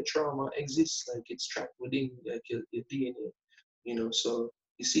 because yeah, trauma exists, like it's trapped within like your DNA. So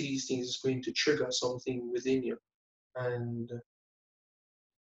you see these things is going to trigger something within you, and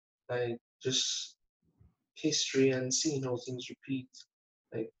like just history and seeing how things repeat.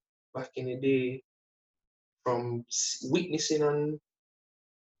 Like back in the day, from witnessing on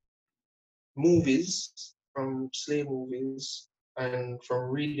movies, from slave movies, and from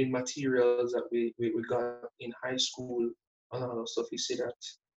reading materials that we got in high school and all that stuff. You see that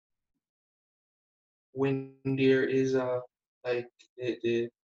when there is a like the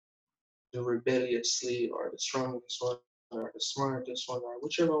rebellious slave or the strongest one or the smartest one or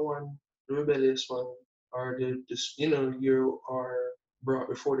whichever one, the rebellious one or you are brought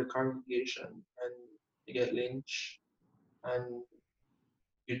before the congregation and you get lynched and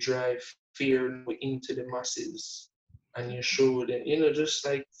you drive fear into the masses and you show them, just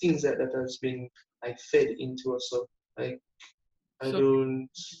like things that has been like fed into us. So like I So don't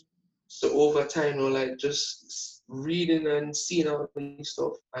so over time, like just reading and seeing all these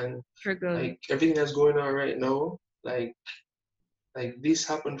stuff and like trigger. everything that's going on right now, like this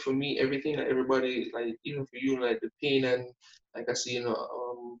happened for me, everything that everybody like even for you, like the pain and like I see,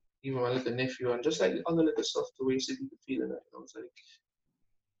 even my little nephew and just like all the little stuff, the way you see people feeling that, it's like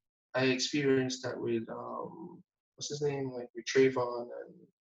I experienced that with what's his name, like with Trayvon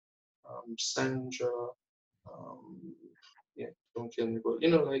and Sandra, um, yeah, don't kill me, but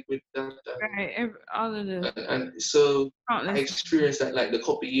like with that Right, all of the and so I countless experienced that like a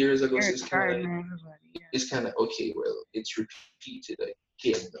couple years ago, so Eric Gardner, everybody. Yeah. it's kind of okay, well, it's repeated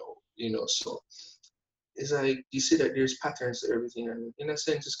again now, so it's like you see that there's patterns to everything, and in a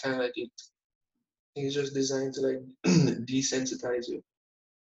sense, it's kind of like it's just designed to like desensitize you.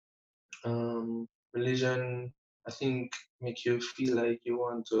 Religion, I think, make you feel like you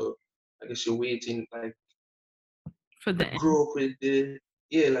want to, I guess you're waiting, like For the grow up with the,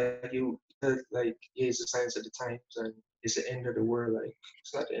 yeah, like you, like, yeah, it's the signs of the times and it's the end of the world. Like,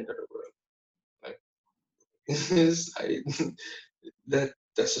 it's not the end of the world. Like,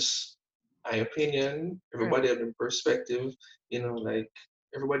 that's just my opinion. right. Everybody have their perspective, like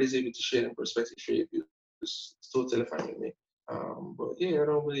everybody's able to share their perspective, share your views. It's totally fine with me. But yeah, I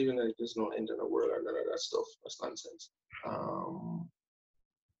don't believe in like there's no end in the world or none of that stuff. That's nonsense. Um,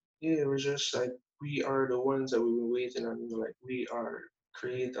 yeah, we're just like we are the ones that we've been waiting on. Like we are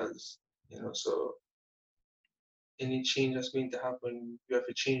creators. So any change that's going to happen, you have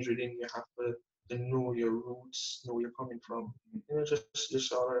to change within. You have to know your roots, know where you're coming from.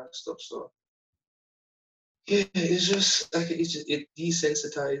 Just all of that stuff. So yeah, it's just like it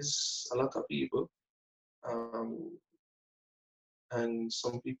desensitizes a lot of people, um, and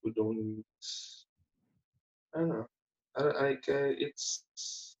some people don't. I don't know. I don't, like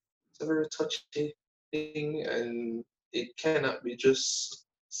it's a very touchy thing, and it cannot be just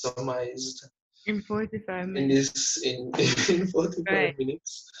summarized In 45 in minutes. this in 45 Right.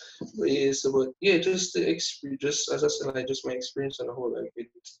 minutes. But yeah, so but yeah, just the experience, just as I said, like just my experience on the whole, like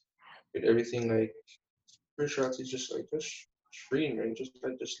with everything, like spirituality is just like just freeing, right?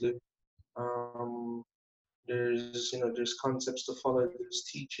 Just live. Um, there's concepts to follow, there's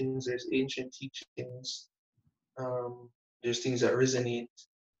teachings, there's ancient teachings, um, there's things that resonate,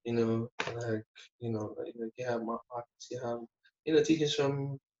 like like you have arts, you have teachings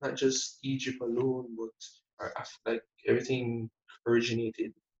from not just Egypt alone, but like everything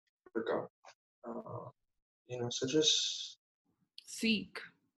originated Africa. Uh, so just Seek.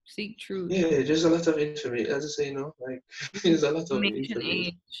 Seek truth. yeah, there's a lot of information. As I say, like there's a lot of Information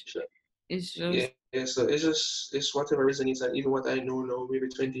information. age is Yeah, just so it's whatever resonates, and even what I know now, maybe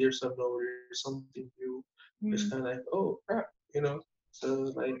 20 years from now, there's something new. It's kind of like, oh crap, So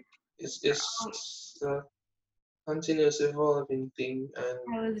like it's a continuous evolving thing, and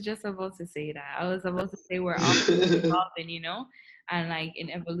I was just about to say that. I was about to say we're all evolving, and like in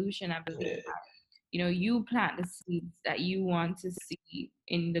evolution, I believe yeah, you plant the seeds that you want to see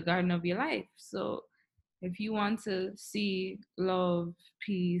in the garden of your life. So if you want to see love,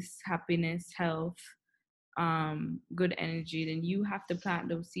 peace, happiness, health, good energy, then you have to plant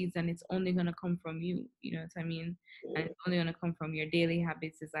those seeds, and it's only gonna come from you. You know what I mean? And it's only gonna come from your daily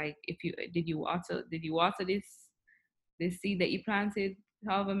habits. It's like if you did you water this seed that you planted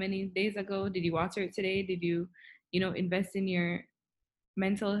however many days ago? Did you water it today? Did you invest in your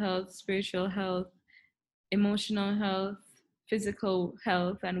mental health, spiritual health, emotional health, physical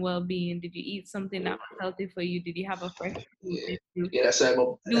health, and well-being? Did you eat something that was healthy for you? Did you have a fresh fruit? yeah, Did you yeah. do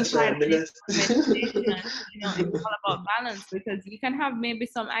That's why I'm 5 minutes in of meditation? It's all about balance, because you can have maybe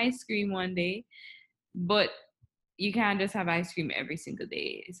some ice cream one day, but you can't just have ice cream every single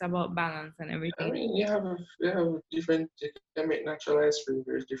day. It's about balance and I everything. mean, you have different. You can make natural ice cream.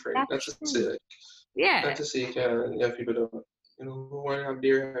 There's different. Not to That's say true. like, not to Yeah. say you have people don't, who want to have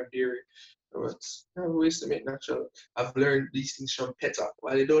dairy. But there are ways to make natural. I've learned these things from PETA.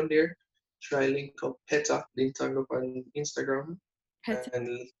 While you're down there, try link up PETA, link turn up on Instagram, Pet.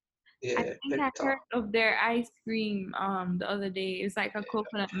 and Yeah, I think I Petta. heard of their ice cream the other day. It's like a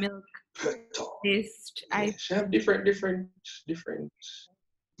coconut milk Petta. based Yeah, ice she have cream. different.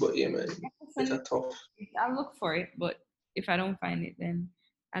 But yeah, man, it's Send a it- tough. I'll look for it, but if I don't find it, then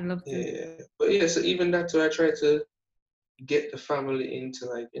I'd love to. Yeah, but yeah, so even that too, I try to get the family into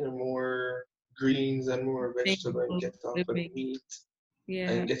like more greens and more vegetable and get off of the Living. meat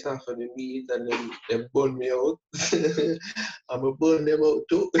Yeah. and get off of the meat and then they burn me out. I'ma burn them out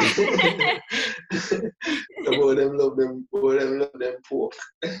too. About them love them pork.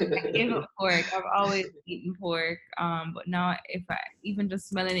 I gave up pork. I've always eaten pork. But now if I even just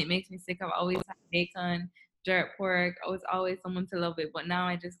smelling it makes me sick. I've always had bacon, jerk pork. I was always someone to love it, but now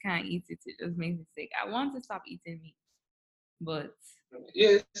I just can't eat it. It just makes me sick. I want to stop eating meat, but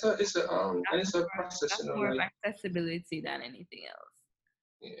Yeah, it's a process, that's more of like accessibility than anything else.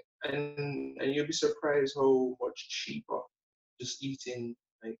 yeah. And you'll be surprised how much cheaper just eating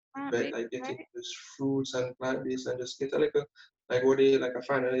like Plant-based, like getting right? just fruits and plant based and just get like what they like I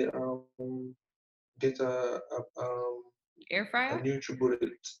finally get Air a fryer?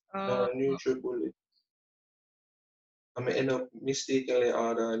 NutriBullet. Oh, NutriBullet. I may end up mistakenly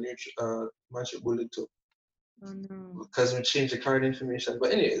order a Magic Bullet too oh no. because we changed the card information.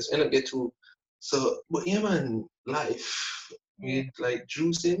 But anyways, end up get to but yeah man, life. Yeah. We like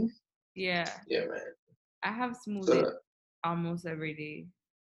juicing. Yeah. Yeah man. I have smoothies So almost every day.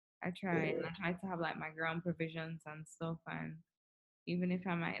 I try and yeah. I try to have like my ground provisions and stuff, and even if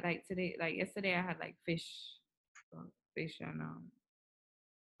I might like today, like yesterday, I had like fish and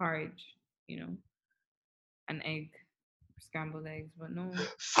porridge, you know, an egg, scrambled eggs, but no,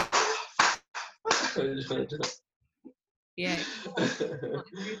 yeah, it's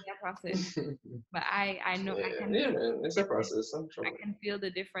really a process. But I know I Yeah, can yeah, feel man. It's the a difference. process. I'm I trouble. can feel the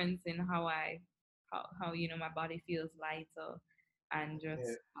difference in how my body feels lighter and Yeah.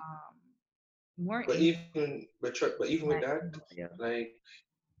 just more But in even with my that, feel. like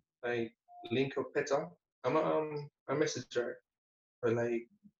like link up Peta, I message her, but like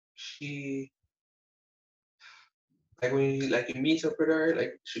she like when you meet up with her,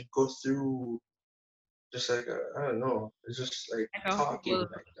 like she goes through just like I don't know, it's just like Like a talking whole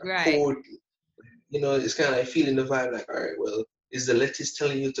like a right. code. It's kind of like feeling the vibe. Like, all right, well, is the lettuce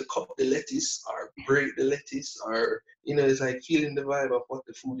telling you to cut the lettuce or break the lettuce, or it's like feeling the vibe of what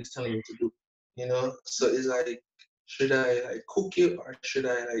the food is telling you to do. So it's like, should I like cook it or should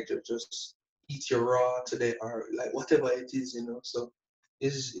I like just eat your raw today or like whatever it is. So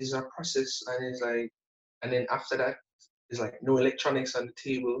is a process, and it's like, and then after that, it's like no electronics on the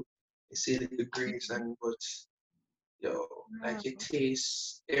table. You see the grease, and but yo, like it Oh,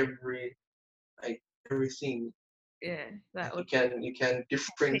 tastes like everything. yeah, that Like was you can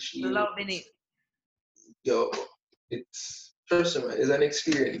differentiate. loving it. Yo, it's trust me, man, it's an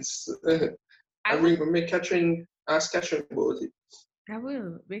experience. I I will bring make Catherine ask Catherine about it. I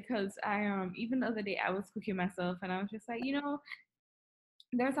will because I even the other day I was cooking myself and I was just like,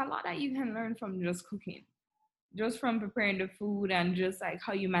 there's a lot that you can learn from just cooking. Just from preparing the food and just like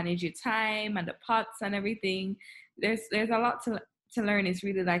how you manage your time and the pots and everything. There's a lot to learn. It's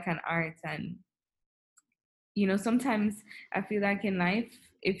really like an art, and sometimes I feel like in life,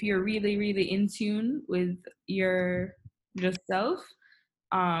 if you're really really in tune with your just self,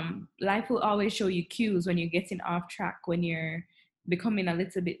 life will always show you cues when you're getting off track, when you're becoming a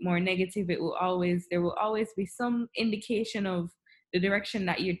little bit more negative. There will always be some indication of the direction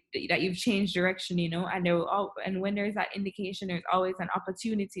that you've changed direction, and and when there's that indication, there's always an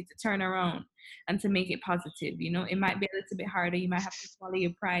opportunity to turn around and to make it positive. It might be a little bit harder. You might have to swallow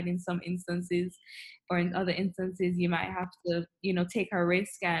your pride in some instances, or in other instances you might have to take a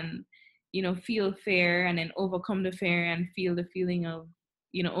risk and feel fear and then overcome the fear and feel the feeling of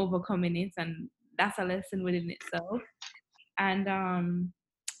overcoming it, and that's a lesson within itself. And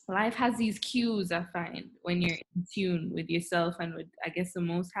life has these cues, I find, when you're in tune with yourself and with, I guess, the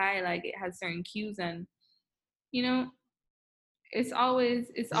Most High. Like, it has certain cues, and you know it's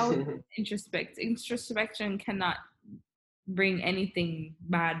always introspection cannot bring anything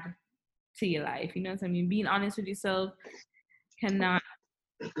bad to your life. You know what I mean? Being honest with yourself cannot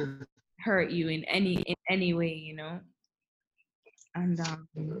hurt you in any way, and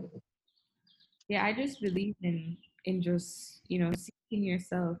yeah, I just believe in just seeking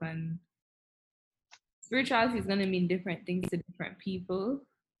yourself. And spirituality is going to mean different things to different people,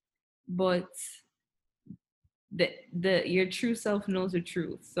 but the your true self knows the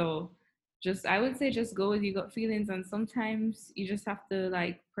truth. So just, I would say, just go with your gut feelings, and sometimes you just have to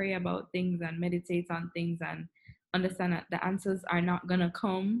like pray about things and meditate on things and understand that the answers are not gonna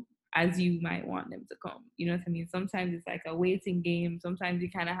come as you might want them to come. You know what I mean? Sometimes it's like a waiting game. Sometimes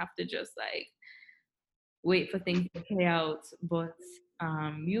you kind of have to just like wait for things to play out. But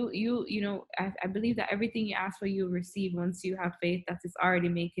I believe that everything you ask for, you receive once you have faith that it's already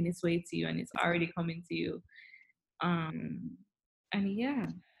making its way to you and it's already coming to you. And yeah,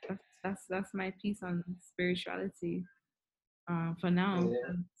 that's my piece on spirituality. For now.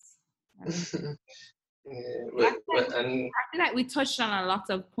 Yeah. Yeah, I and feel like we touched on a lot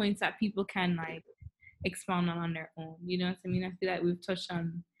of points that people can like expound on their own. You know what I mean? I feel like we've touched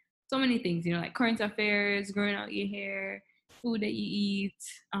on so many things, you know, like current affairs, growing out your hair, food that you eat,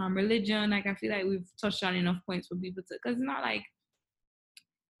 religion. Like I feel like we've touched on enough points for people to, because it's not like,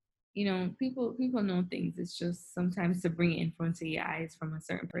 you know, people know things. It's just sometimes to bring it in front of your eyes from a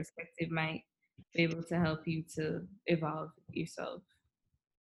certain perspective might be able to help you to evolve yourself.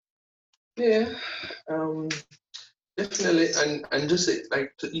 yeah, definitely, and just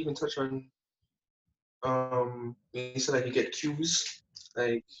like to even touch on, you said like you get cues,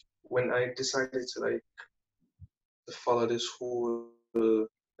 like when I decided to like to follow this whole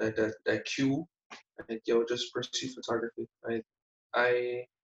that cue, like yo, just pursue photography. Like I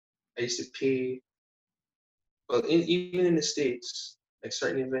I used to pay, well, even in the States, like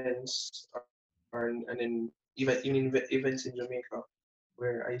certain events are, and then events in Jamaica,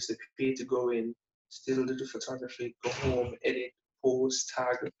 where I used to pay to go in, still do the photography, go home, edit, post,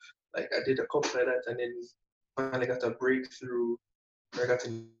 tag. Like I did a couple of that, and then finally got a breakthrough where I got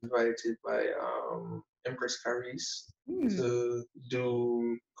invited by Empress Caris to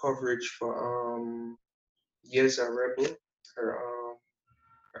do coverage for Yeza Rebel, her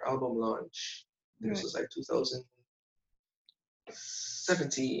her album launch. And this Right. was like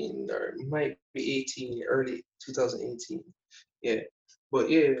 2017 or might be 18, early 2018. Yeah. But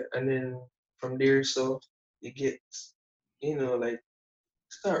yeah, and then from there, so you get, like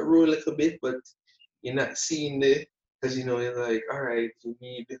start roll a little bit, but you're not seeing the, because you're like, all right, you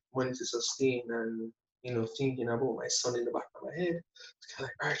need money to sustain, and thinking about my son in the back of my head. It's kind of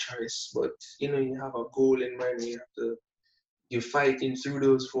like, all right, Travis, but you have a goal in mind. You're fighting through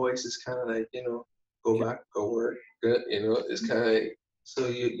those voices, kind of like, go back, go work. It's kind of like, so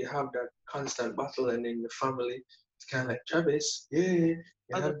you have that constant battle, and then your family, it's kind of like, Travis, yeah, you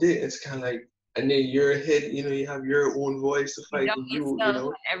have this. It's kind of like, and then your head, you have your own voice to You fight doubt with yourself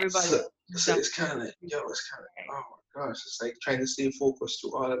and everybody. So it's kind of like, it's kind of like, oh my gosh, it's like trying to stay focused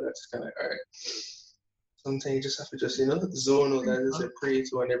through all of that. It's kind of like, all right. Sometimes you just have to just, zone out that, just pray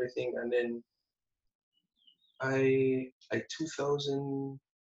to and everything. And then like 2018,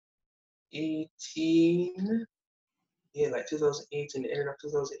 like 2018, the end of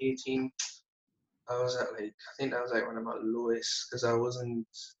 2018, I was at like, I think that was like one of my lowest, because I wasn't,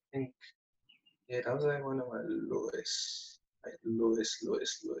 I think, yeah, that was like one of my lowest, like lowest.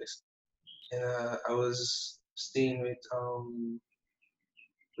 And I was staying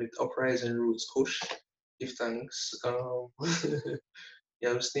with Uprising Roots Kush, give thanks. Yeah,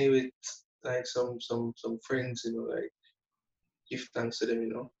 I was staying with like some friends, like give thanks to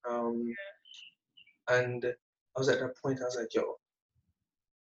them, and I was at that point, I was like, yo,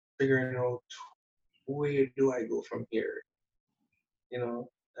 figuring out where do I go from here,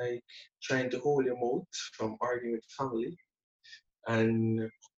 like trying to hold your mouth from arguing with family,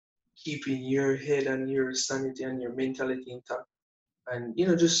 and keeping your head and your sanity and your mentality intact, and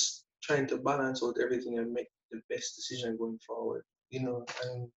just trying to balance out everything and make the best decision going forward,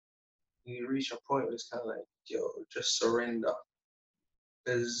 and you reach a point where it's kind of like, yo, just surrender,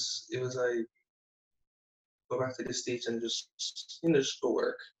 because it was like, go back to the States and just go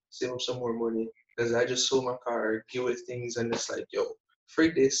work, save up some more money. Because I just sold my car, give away things, and it's like, yo,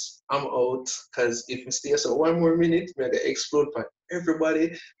 freak this, I'm out. Because if I stay so one more minute, I'm gonna explode for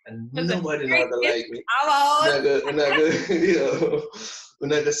everybody, and nobody not gonna like me. I'm not gonna, we're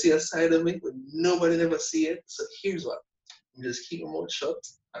not gonna see a side of me, but nobody never see it. So here's what, I'm just keep my mouth shut.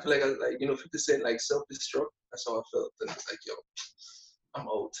 I feel like 50% like self-destruct. That's how I felt, and it's like, yo, I'm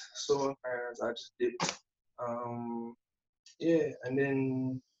out. So my parents, I just did. Yeah, and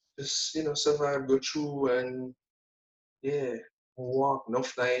then just survive, go through, and yeah, walk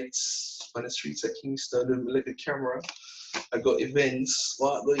enough nights on the streets of Kingston with like a camera. I got events,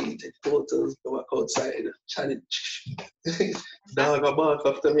 walk, go eat, take photos, go back outside, challenge. Dog a bark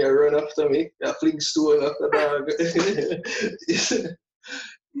after me, I run after me, I fling stool after dog.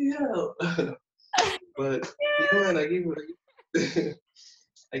 Yeah. But yeah, man, I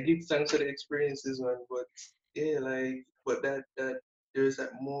give thanks for the experiences, man. But yeah, like, but that there's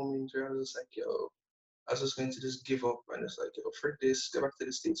that moment where I was just like, yo, I was just going to just give up, and it's like, yo, frick this, go back to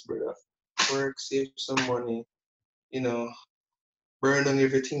the States, brother. Work, save some money, you know, burn down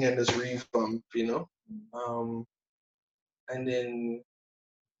everything and just revamp, you know. And then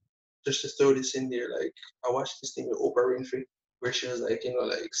just to throw this in there, like I watched this thing with Oprah Winfrey where she was like, you know,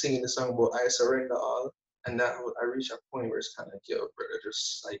 like singing the song about I surrender all, and that I reached a point where it's kind of like, yo, brother,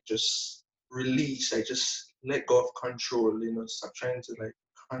 just release, like just let go of control, you know, stop trying to like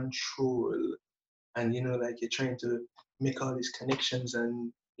control, and you know, like you're trying to make all these connections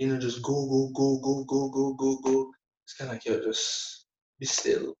and you know just go. It's kind of like, yo, just be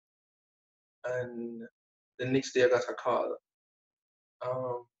still. And the next day I got a call.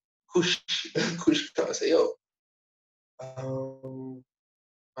 Kush, Kush called and say, yo,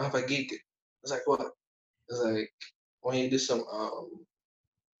 I have a gig. I was like, what? It's like, when you do some,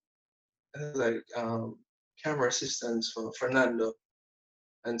 it's like, camera assistance for Fernando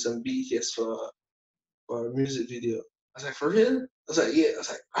and some BTS for a music video. I was like, for real? I was like, yeah. I was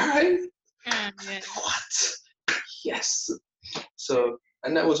like, all right. Yeah. What? Yes. So,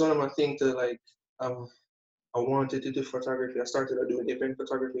 and that was one of my things to like, I wanted to do photography. I started doing event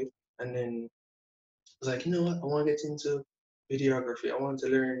photography, and then I was like, you know what? I want to get into videography. I want to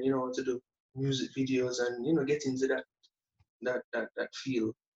learn, you know, how to do music videos and you know get into that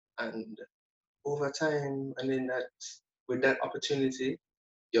field. And over time, and then that with that opportunity,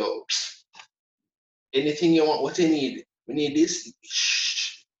 yo, anything you want, what you need. We need this.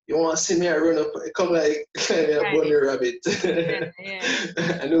 Shh. You want to see me I run up, come like a bunny rabbit. Yeah.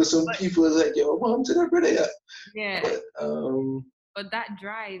 I know some people is like, yo, mom to that brother. Yeah. But that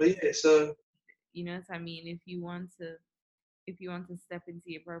drive. But yeah, so you know what I mean. If you want to step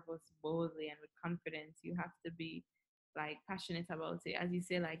into your purpose boldly and with confidence, you have to be like passionate about it. As you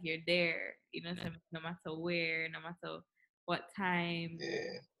say, like you're there. You know, no matter where, no matter what time.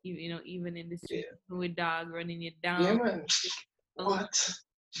 yeah. You know, even in the street with dog running you down. Yeah, man. What?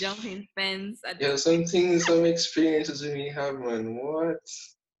 Jumping fence. Yeah, some experiences we have, man. What?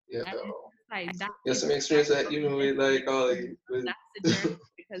 Yeah. Like that. Yeah, some experience that even with like all with that's the journey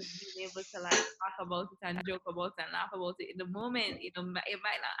because being able to like talk about it and joke about it and laugh about it in the moment, you know, it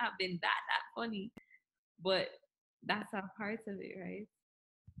might not have been that funny, but that's a part of it, right?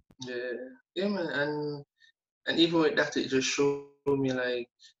 Yeah, man, and even with that, it just showed me like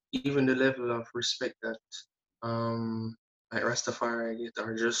even the level of respect that like Rastafari get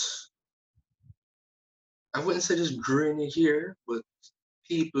are just, I wouldn't say just growing here, but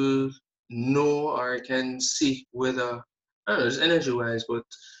people know or can see whether, I don't know, just energy wise, but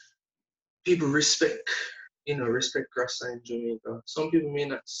people respect, you know, respect Rasta in Jamaica. Some people may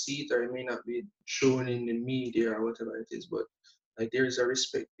not see it or it may not be shown in the media or whatever it is, but like there is a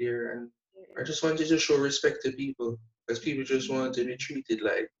respect there, and I just wanted to show respect to people because people just want to be treated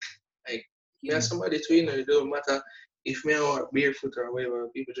like me as somebody too, you know, it don't matter if me I walk barefoot or whatever,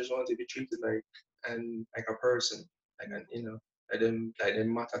 people just want to be treated like and like a person, like an, you know, like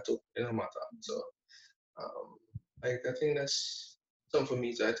them matter too, it don't matter. So like I think that's something for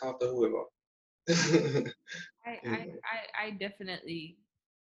me to I talk to whoever. I definitely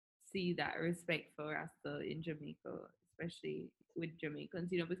see that respect for Rasta in Jamaica, especially with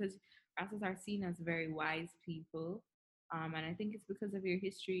Jamaicans, you know, because Rastas are seen as very wise people. And I think it's because of your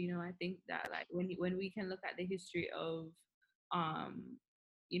history, you know. I think that like when we can look at the history of um,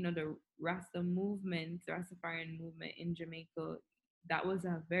 you know, the Rasta movement, the Rastafarian movement in Jamaica, that was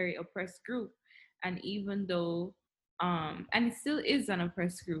a very oppressed group. And even though and it still is an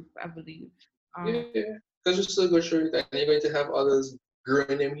oppressed group, I believe. Yeah, because you still go through it, and you're going to have others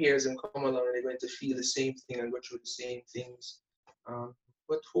growing them hairs and come along, and they're going to feel the same thing and go through the same things.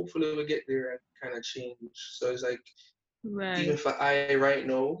 But hopefully we'll get there and kind of change. So it's like, even for I right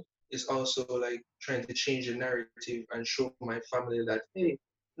now, it's also like trying to change the narrative and show my family that, hey,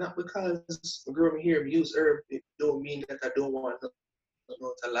 not because we're growing here, we use herb, it don't mean that I don't want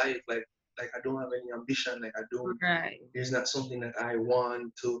to life. Like I don't have any ambition. Like I don't. There's not something that I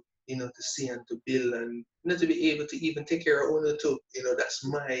want to, you know, to see and to build and you know to be able to even take care of owner too. You know, that's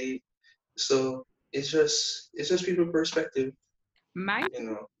my. So it's just people perspective. My, you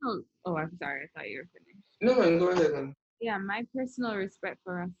know. Oh, I'm sorry. I thought you were finished. No, man, go ahead, man. Yeah, my personal respect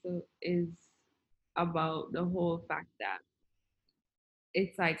for Russell is about the whole fact that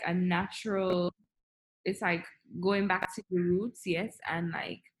it's like a natural, it's like going back to your roots, yes, and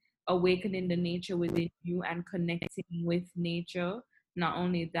like awakening the nature within you and connecting with nature. Not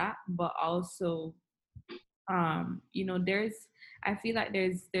only that, but also, you know, I feel like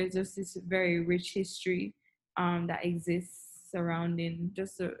there's just this very rich history, that exists surrounding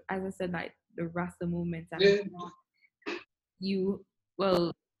just as I said, like the Rasta movement and you,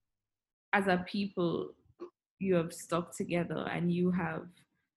 well, as a people, you have stuck together and you have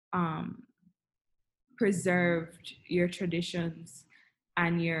preserved your traditions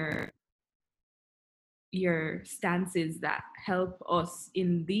and your stances that help us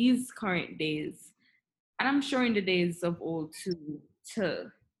in these current days, and I'm sure in the days of old too,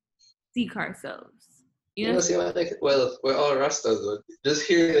 to seek ourselves. You You know, know, see, I like, well, we're all Rastas, but just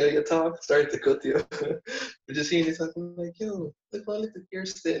hearing you talk, start to cut you. But just hearing you talk, I'm like, yo, look how little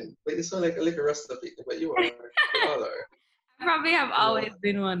Kirsten. But you sound like a little Rasta people, but you are. We all are. I probably have You know? always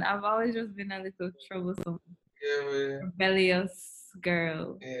been one. I've always just been a little troublesome, Yeah, man. rebellious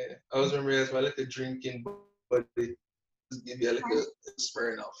girl. Yeah. I was remember as my little drinking buddy. Just give you a little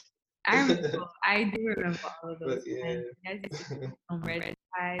Smirnoff. I remember, I do remember all of But those yeah. times. You guys used to do some red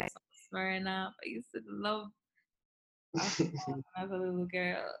ties, swearing up. I used to love alcohol when I was a little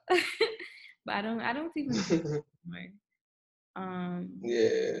girl, but I don't even do it anymore.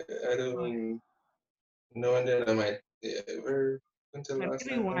 Yeah, I don't know. And then I might, yeah, we're until Like last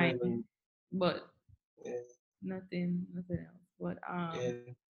maybe time, I don't wine, even, but yeah, nothing else. But yeah.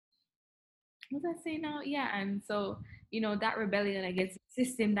 what was I saying now? Yeah, and so that rebellion against the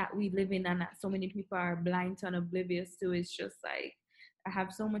system that we live in and that so many people are blind to and oblivious to is just like, I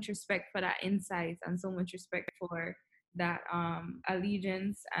have so much respect for that insight and so much respect for that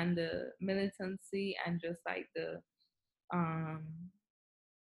allegiance and the militancy and just like the um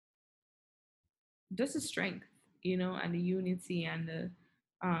just the strength, and the unity and the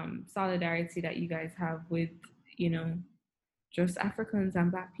solidarity that you guys have with, just Africans and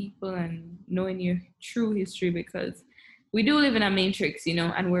Black people and knowing your true history, because we do live in a matrix,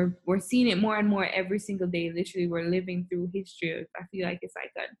 and we're seeing it more and more every single day. Literally, we're living through history. I feel like it's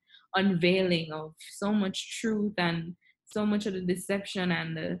like an unveiling of so much truth and so much of the deception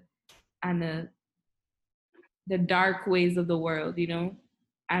and the dark ways of the world,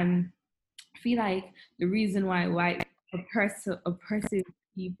 and I feel like the reason why white oppressive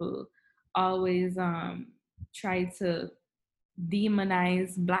people always try to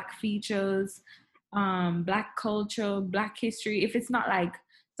demonize Black features, Black culture, Black history, if it's not like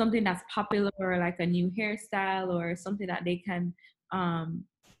something that's popular or like a new hairstyle or something that they can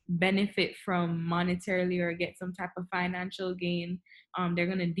benefit from monetarily or get some type of financial gain, they're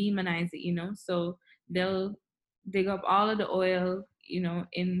gonna demonize it, so they'll dig up all of the oil,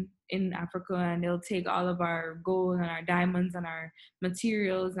 in Africa, and they'll take all of our gold and our diamonds and our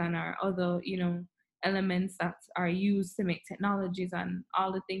materials and our other, elements that are used to make technologies and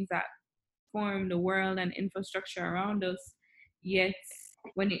all the things that form the world and infrastructure around us. Yet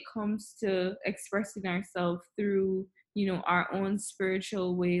when it comes to expressing ourselves through, our own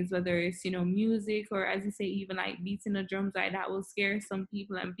spiritual ways, whether it's, music or, as you say, even like beating the drums, like that will scare some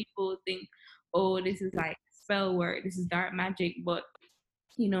people and people will think, oh, this is like spell work, this is dark magic. But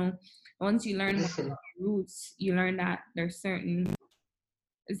once you learn more about your roots, you learn that there's certain,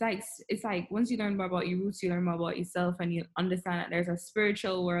 it's like once you learn more about your roots, you learn more about yourself, and you understand that there's a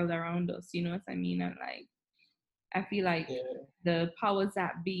spiritual world around us. You know what I mean? And like, I feel like the powers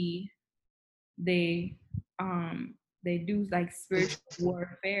that be, they do like spiritual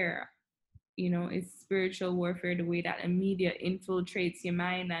warfare. It's spiritual warfare, the way that the media infiltrates your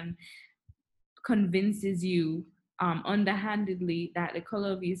mind and convinces you underhandedly that the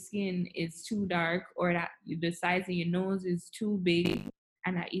color of your skin is too dark, or that the size of your nose is too big,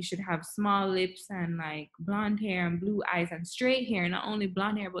 and that you should have small lips and like blonde hair and blue eyes and straight hair. Not only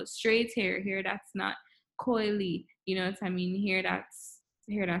blonde hair, but straight hair that's not coily, you know what I mean? Hair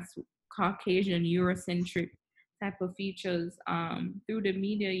that's Caucasian, Eurocentric type of features. Through the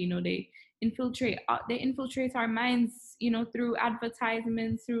media, they infiltrate our minds, through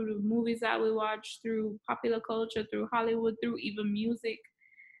advertisements, through the movies that we watch, through popular culture, through Hollywood, through even music.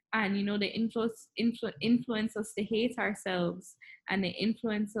 And they influence us to hate ourselves, and they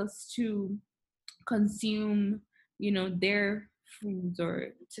influence us to consume, their foods, or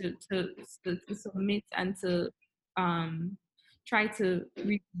to submit and to try to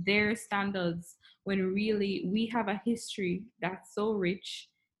reach their standards, when really we have a history that's so rich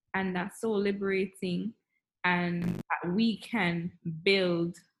and that's so liberating, and that we can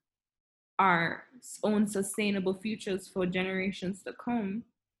build our own sustainable futures for generations to come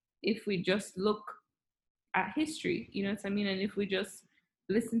if we just look at history, you know what I mean? And if we just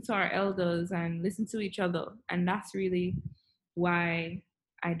listen to our elders and listen to each other. And that's really why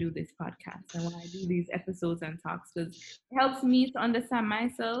I do this podcast and why I do these episodes and talks, because it helps me to understand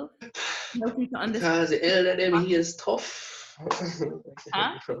myself. It helps me to understand. Because the elder them, he is tough.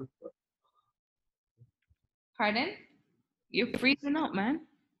 Huh? Pardon? You're freezing up, man.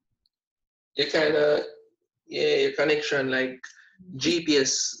 You kind of, yeah, your connection like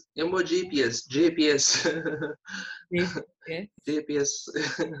GPS. You know GPS? GPS. Yes. GPS.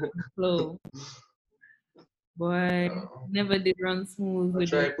 Flow. Boy, Uh, never did run smooth I with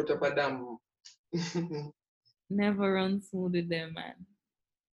try them. to put up a dam. Never run smooth with them, man.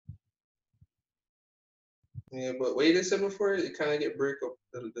 Yeah, but what you said before, it kind of get break up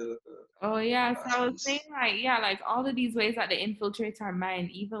Oh yeah, so last I was saying piece. like yeah, like all of these ways that they infiltrate our mind,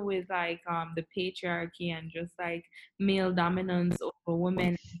 even with like the patriarchy and just like male dominance over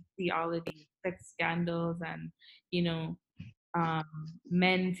women. See all of these sex scandals and you know um,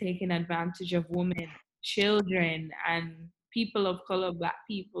 men taking advantage of women, children, and people of color, black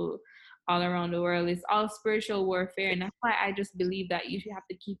people all around the world. It's all spiritual warfare. And that's why I just believe that you should have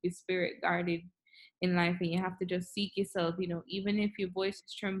to keep your spirit guarded in life and you have to just seek yourself, even if your voice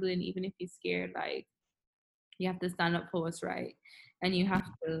is trembling, even if you're scared, like you have to stand up for what's right. And you have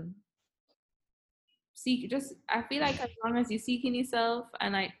to seek just I feel like as long as you're seeking yourself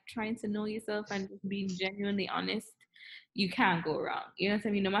and like trying to know yourself and just being genuinely honest, you can't go wrong. You know what I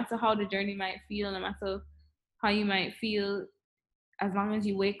mean? No matter how the journey might feel, no matter how you might feel, as long as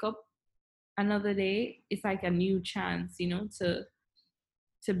you wake up another day, it's like a new chance,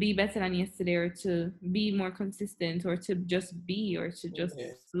 to be better than yesterday or to be more consistent or to just be or to just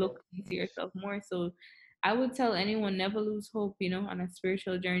Yeah. look into yourself more. So I would tell anyone never lose hope, on a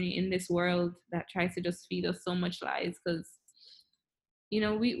spiritual journey in this world that tries to just feed us so much lies because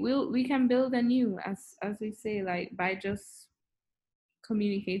we can build anew as we say, like by just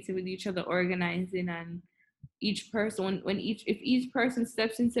communicating with each other, organizing, and each person when each if each person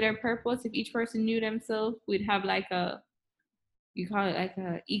steps into their purpose, if each person knew themselves, we'd have like a you call it like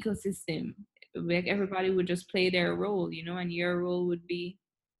a ecosystem. Like everybody would just play their role, and your role would be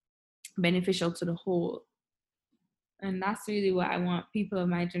beneficial to the whole. And that's really what I want people of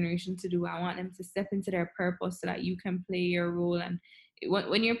my generation to do. I want them to step into their purpose so that you can play your role. And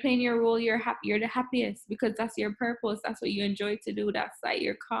when you're playing your role, you're happy. You're the happiest because that's your purpose. That's what you enjoy to do. That's like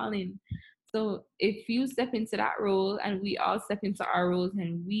your calling. So if you step into that role and we all step into our roles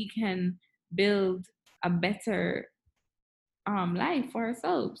and we can build a better life for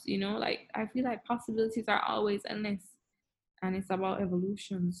ourselves, like I feel like possibilities are always endless and it's about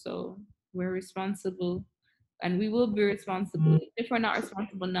evolution. So we're responsible and we will be responsible. If we're not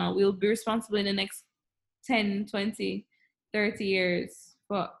responsible now, we'll be responsible in the next 10, 20, 30 years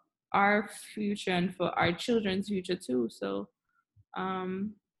for our future and for our children's future too. So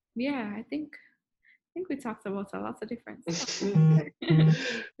um yeah, I think we talked about a lot of different stuff.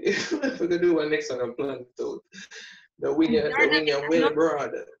 If we're gonna do one next on a plan though. The wing are I, well not-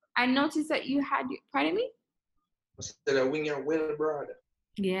 broad. I noticed that you had, pardon me? I said the wing are well broad.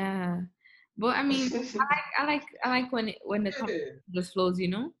 Yeah. But I mean, I like when the conversation Yeah, just flows,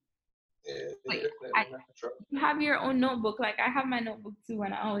 yeah, Like I definitely natural. you have your own notebook. Like I have my notebook too,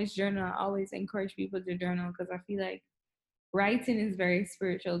 and I always journal. I always encourage people to journal because I feel like writing is very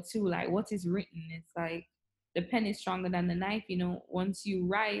spiritual too. Like what is written, it's like the pen is stronger than the knife. Once you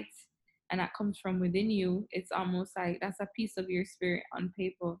write and that comes from within you, it's almost like that's a piece of your spirit on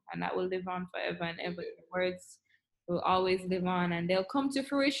paper, and that will live on forever and ever. Yeah. Your words will always live on, and they'll come to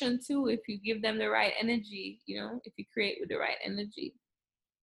fruition too if you give them the right energy. If you create with the right energy.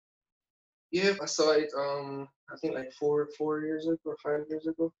 Yeah, I saw it. I think like 4 years ago or 5 years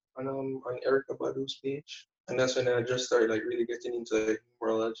ago on Erica Badu's page, and that's when I just started like really getting into like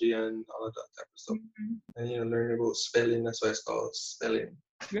numerology and all of that type of stuff, Mhm. and learning about spelling. That's why it's called spelling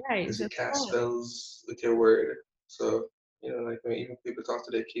Right. because you Just cast so spells with your word. So like when even people talk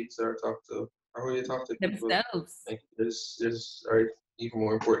to their kids or talk to or who you talk to people, themselves. like there's or even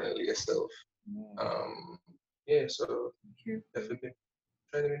more importantly yourself. Yeah. Um, yeah, so Careful. definitely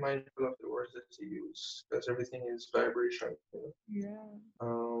try to be mindful of the words that you use because everything is vibration. Yeah.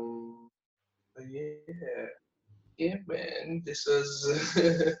 But yeah, man. This was.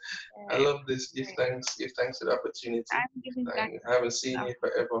 I Yeah. love this. Give thanks for the opportunity. I'm giving back. And I haven't seen you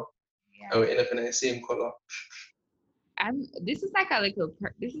forever. Yeah. And we end up in the same color. This is like a little.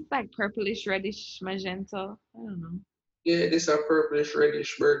 This is like purplish, reddish, magenta. I don't know. Yeah, this are purplish,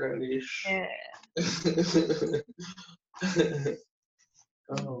 reddish, burgundish. Yeah.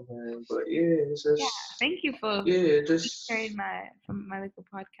 Oh man, but yeah, it's Yeah. just Thank you for yeah, sharing just my little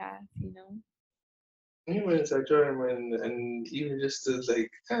podcast. humans are enjoyment and even just to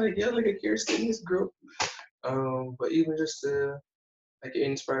like kind of get like a Kirsten this group. But even just to like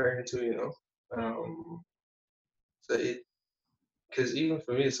inspiring too, Uh, so it because even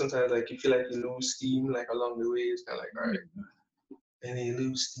for me sometimes like you feel like you lose steam like along the way. It's kind of like all right, and then you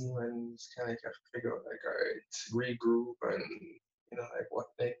lose steam and it's kind of like you have to figure out like all right, regroup and like what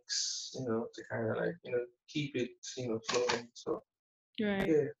next, to kind of like keep it flowing. So right.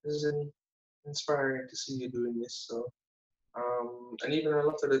 yeah, this is inspiring to see you doing this. So And even a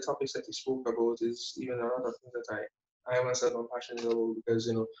lot of the topics that you spoke about is even a lot of things that I myself am passionate about because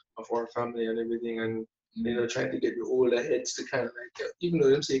of our family and everything, and trying to get the older heads to kind of like even though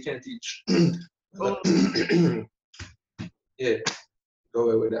them say you can't teach, Oh, yeah, go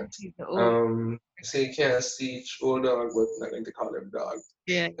away with that. he's the old. Say you can't teach old dog, but not going to call them dog.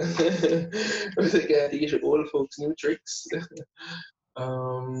 Yeah. You can't teach old folks new tricks.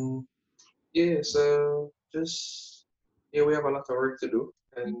 Yeah, so just we have a lot of work to do,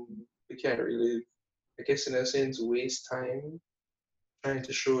 and we can't really, I guess, in a sense, waste time trying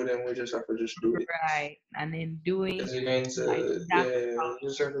to show them. We just have to just do it. Right. And then doing Because you're going like to, that's you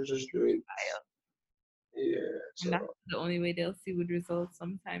just have to just do it. Yeah, and that's so the only way they'll see with results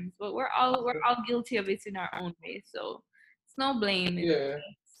sometimes. But we're all guilty of it in our own way. So it's no blame. yeah,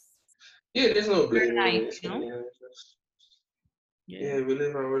 there's no blame Nice, really. you know? Yeah, we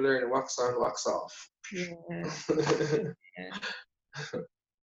live and we learn. Wax on, wax off. Yeah. Yeah.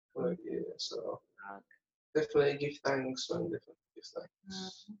 But yeah, so definitely give thanks and definitely give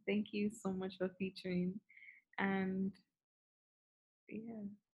thanks. Thank you so much for featuring. And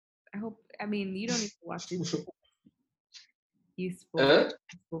yeah, I mean, you don't need to watch it. You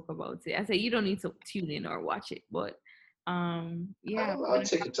spoke about it. I said you don't need to tune in or watch it, but yeah. I'll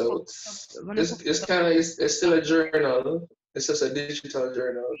check it out. It's kind of it's still a journal. It's just a digital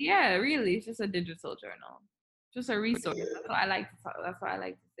journal. Yeah, really, it's just a digital journal, just a resource. Yeah. That's what I like to talk. That's what I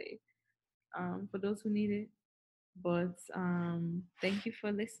like to say. For those who need it. But thank you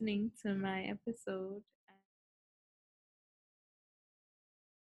for listening to my episode.